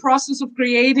am in the process of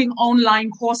creating online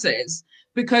courses,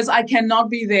 because I cannot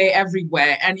be there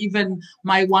everywhere, and even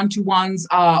my one-to-ones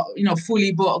are,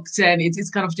 fully booked, and it's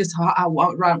kind of just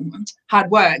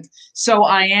hard work. So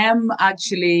I am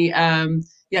actually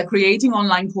creating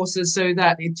online courses so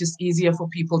that it's just easier for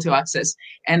people to access.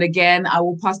 And again, I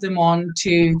will pass them on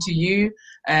to you,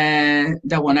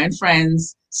 Dawana and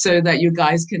friends, so that you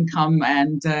guys can come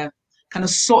and kind of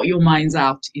sort your minds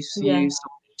out if you so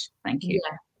wish. Thank you.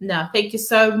 No, thank you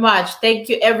so much. Thank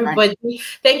you, everybody.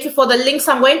 Thank you for the links.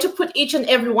 I'm going to put each and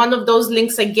every one of those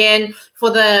links again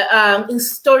for the in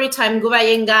Storytime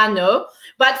Gubayengano.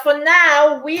 But for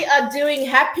now, we are doing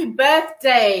happy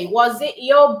birthday. Was it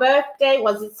your birthday?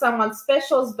 Was it someone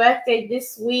special's birthday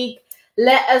this week?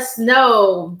 Let us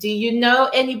know. Do you know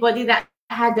anybody that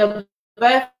had a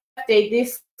birthday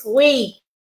this week?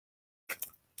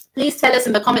 Please tell us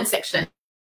in the comment section.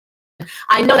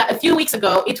 I know that a few weeks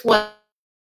ago, it was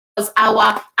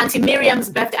our Auntie Miriam's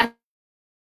birthday.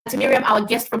 Auntie Miriam, our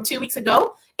guest from 2 weeks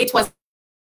ago, it was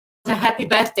a happy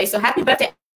birthday. So happy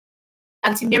birthday,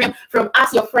 Auntie Miriam, from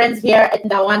us, your friends here at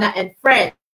Dawana and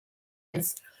Friends.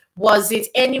 Was it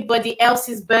anybody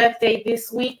else's birthday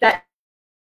this week that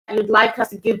you'd like us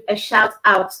to give a shout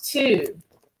out to?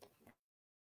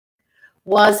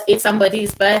 Was it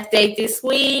somebody's birthday this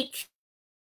week?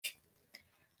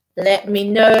 Let me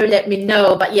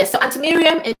know. But yes, so Auntie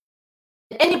Miriam and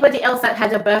anybody else that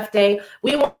had a birthday,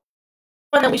 we want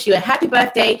to wish you a happy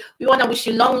birthday. We want to wish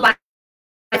you long life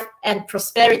and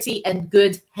prosperity and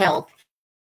good health.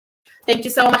 Thank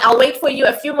you so much. I'll wait for you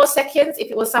a few more seconds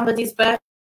if it was somebody's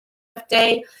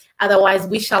birthday. Otherwise,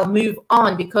 we shall move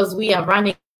on because we are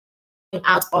running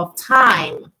out of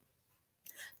time.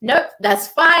 Nope, that's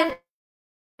fine.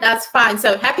 That's fine.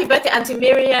 So happy birthday, Auntie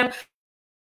Miriam.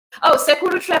 Oh,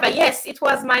 Sekuru Trevor. Yes, it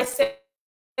was my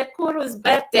Sekuru's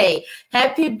birthday.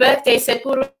 Happy birthday,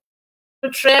 Sekuru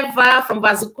Trevor from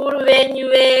Vazukuru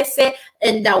Venuese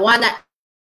and Dawana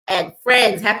and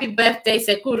Friends. Happy birthday,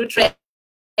 Sekuru Trevor.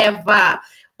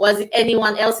 Was it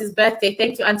anyone else's birthday?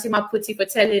 Thank you, Auntie Maputi, for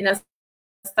telling us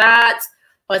that.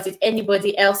 Was it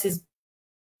anybody else's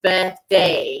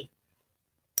birthday?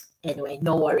 Anyway,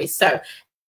 no worries. So,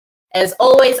 as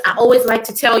always, I always like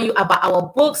to tell you about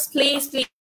our books. Please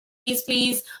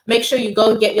make sure you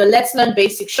go get your Let's Learn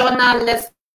Basic Shona,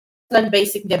 Let's Learn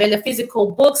Basic Ndebele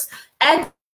physical books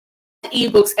and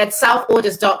ebooks at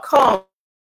southorders.com.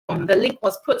 The link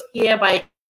was put here by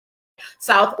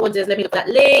South Orders. Let me look at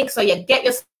that link. So get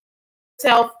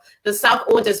yourself the South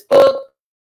Orders book.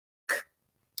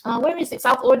 Where is it?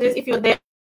 South Orders, if you're there.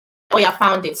 Oh yeah, I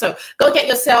found it. So go get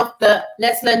yourself the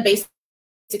Let's Learn Basic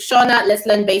Shona, Let's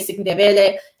Learn Basic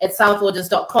Ndebele at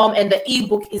southorders.com, and the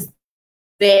ebook is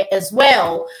there as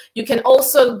well. You can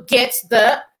also get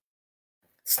the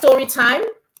story time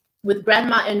with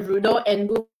Grandma and Rudo and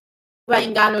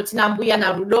Gubayengano Tinambuya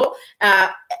na Rudo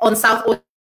on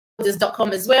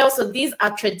southorders.com as well. So these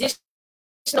are traditional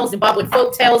Zimbabwean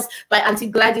folk tales by Auntie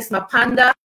Gladys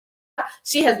Mapanda.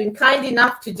 She has been kind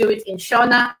enough to do it in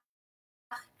Shona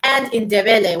and in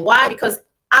Ndebele. Why? Because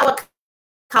our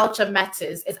culture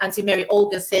matters. As Auntie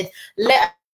Maryolga said,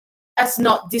 let us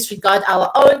not disregard our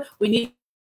own. We need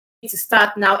to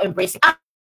start now embracing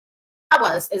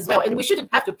ours as well. And we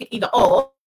shouldn't have to pick either or.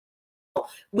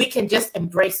 We can just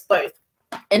embrace both.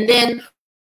 And then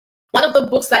one of the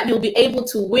books that you'll be able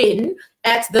to win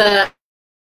at the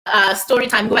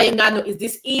Storytime Gubayengano is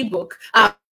this ebook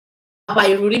by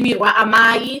Rurimirwa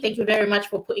Amai. Thank you very much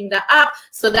for putting that up.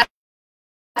 So that's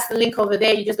the link over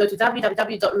there. You just go to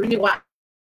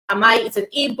www.rurimirwa.amai. It's an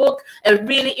ebook, a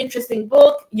really interesting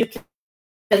book. You can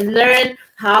learn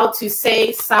how to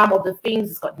say some of the things.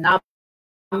 It's got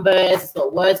numbers, it's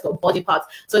got words, it's got body parts.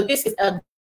 So this is a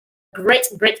great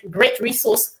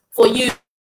resource for you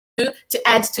to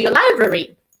add to your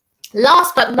library.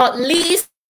 Last but not least,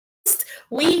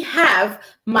 we have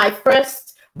my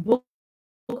first book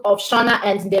of Shona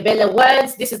and Ndebele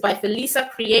words. This is by Felisa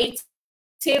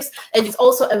Creatives, and it's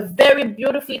also a very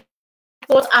beautifully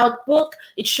thought out book.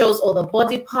 It shows all the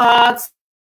body parts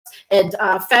and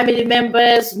family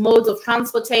members, modes of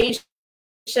transportation,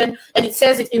 and it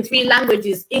says it in 3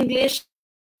 languages: English,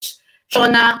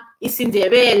 Shona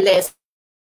Isindebele.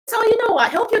 So you know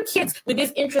what? Help your kids with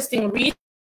these interesting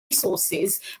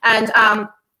resources. And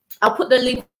I'll put the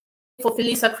link for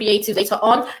Felisa Creative later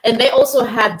on. And they also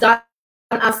have done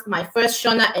us my first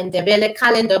Shona and Debele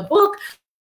calendar book.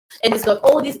 And it's got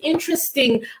all these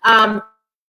interesting,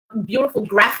 beautiful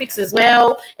graphics as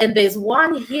well. And there's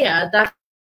one here that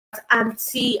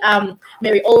Auntie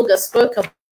Maryolga spoke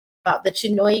about, the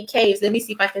Chinoi Caves. Let me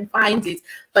see if I can find it.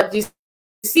 But you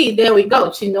see, there we go,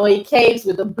 Chinoi Caves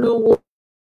with the blue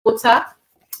water,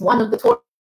 one of the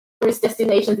tourist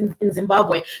destinations in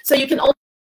Zimbabwe. So you can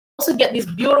also get this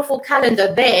beautiful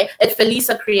calendar there at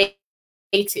Felisa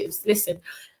Creatives. Listen,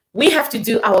 we have to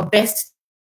do our best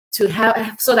to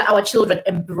have so that our children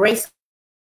embrace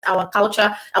our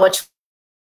culture, our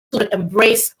children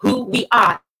embrace who we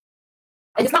are.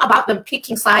 And it's not about them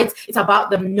picking sides, it's about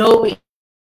them knowing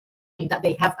that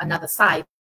they have another side.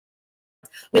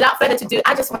 Without further ado,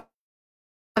 I just want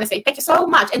to say thank you so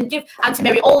much and give Auntie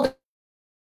Maryolga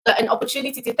an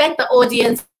opportunity to thank the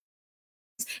audience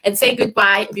and say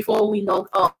goodbye before we log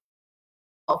off.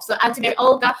 So Auntie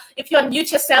Maryolga, if you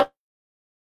unmute yourself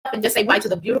and just say bye to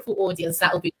the beautiful audience,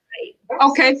 that would be great.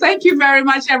 Okay, thank you very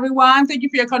much, everyone. Thank you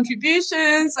for your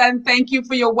contributions and thank you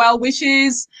for your well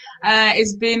wishes.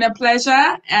 It's been a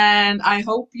pleasure, and I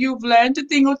hope you've learned a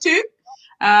thing or two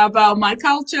about my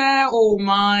culture or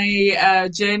my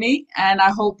journey, and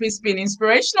I hope it's been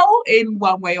inspirational in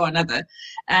one way or another.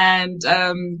 And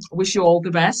wish you all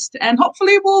the best, and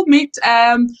hopefully we'll meet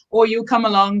or you'll come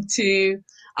along to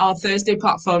our Thursday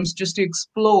platforms just to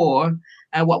explore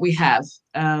what we have.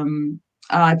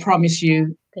 I promise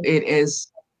you it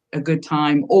is a good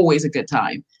time, always a good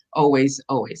time, always.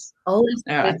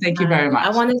 Thank you very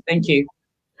much. Thank you.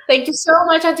 Thank you so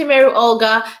much, Auntie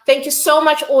Maryolga. Thank you so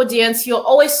much, audience. You're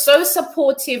always so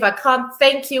supportive. I can't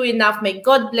thank you enough. May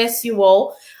God bless you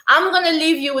all. I'm going to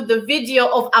leave you with the video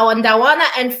of our Ndawana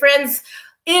and friends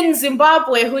in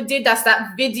Zimbabwe who did us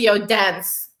that video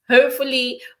dance.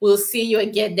 Hopefully, we'll see you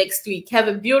again next week. Have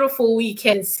a beautiful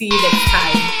weekend. See you next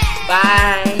time.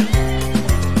 Bye.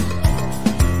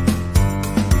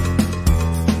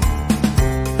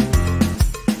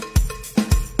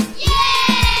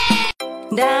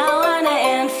 Ndawana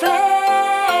and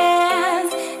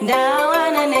friends,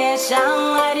 Ndawana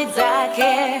neshangari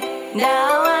dzake,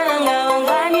 Ndawana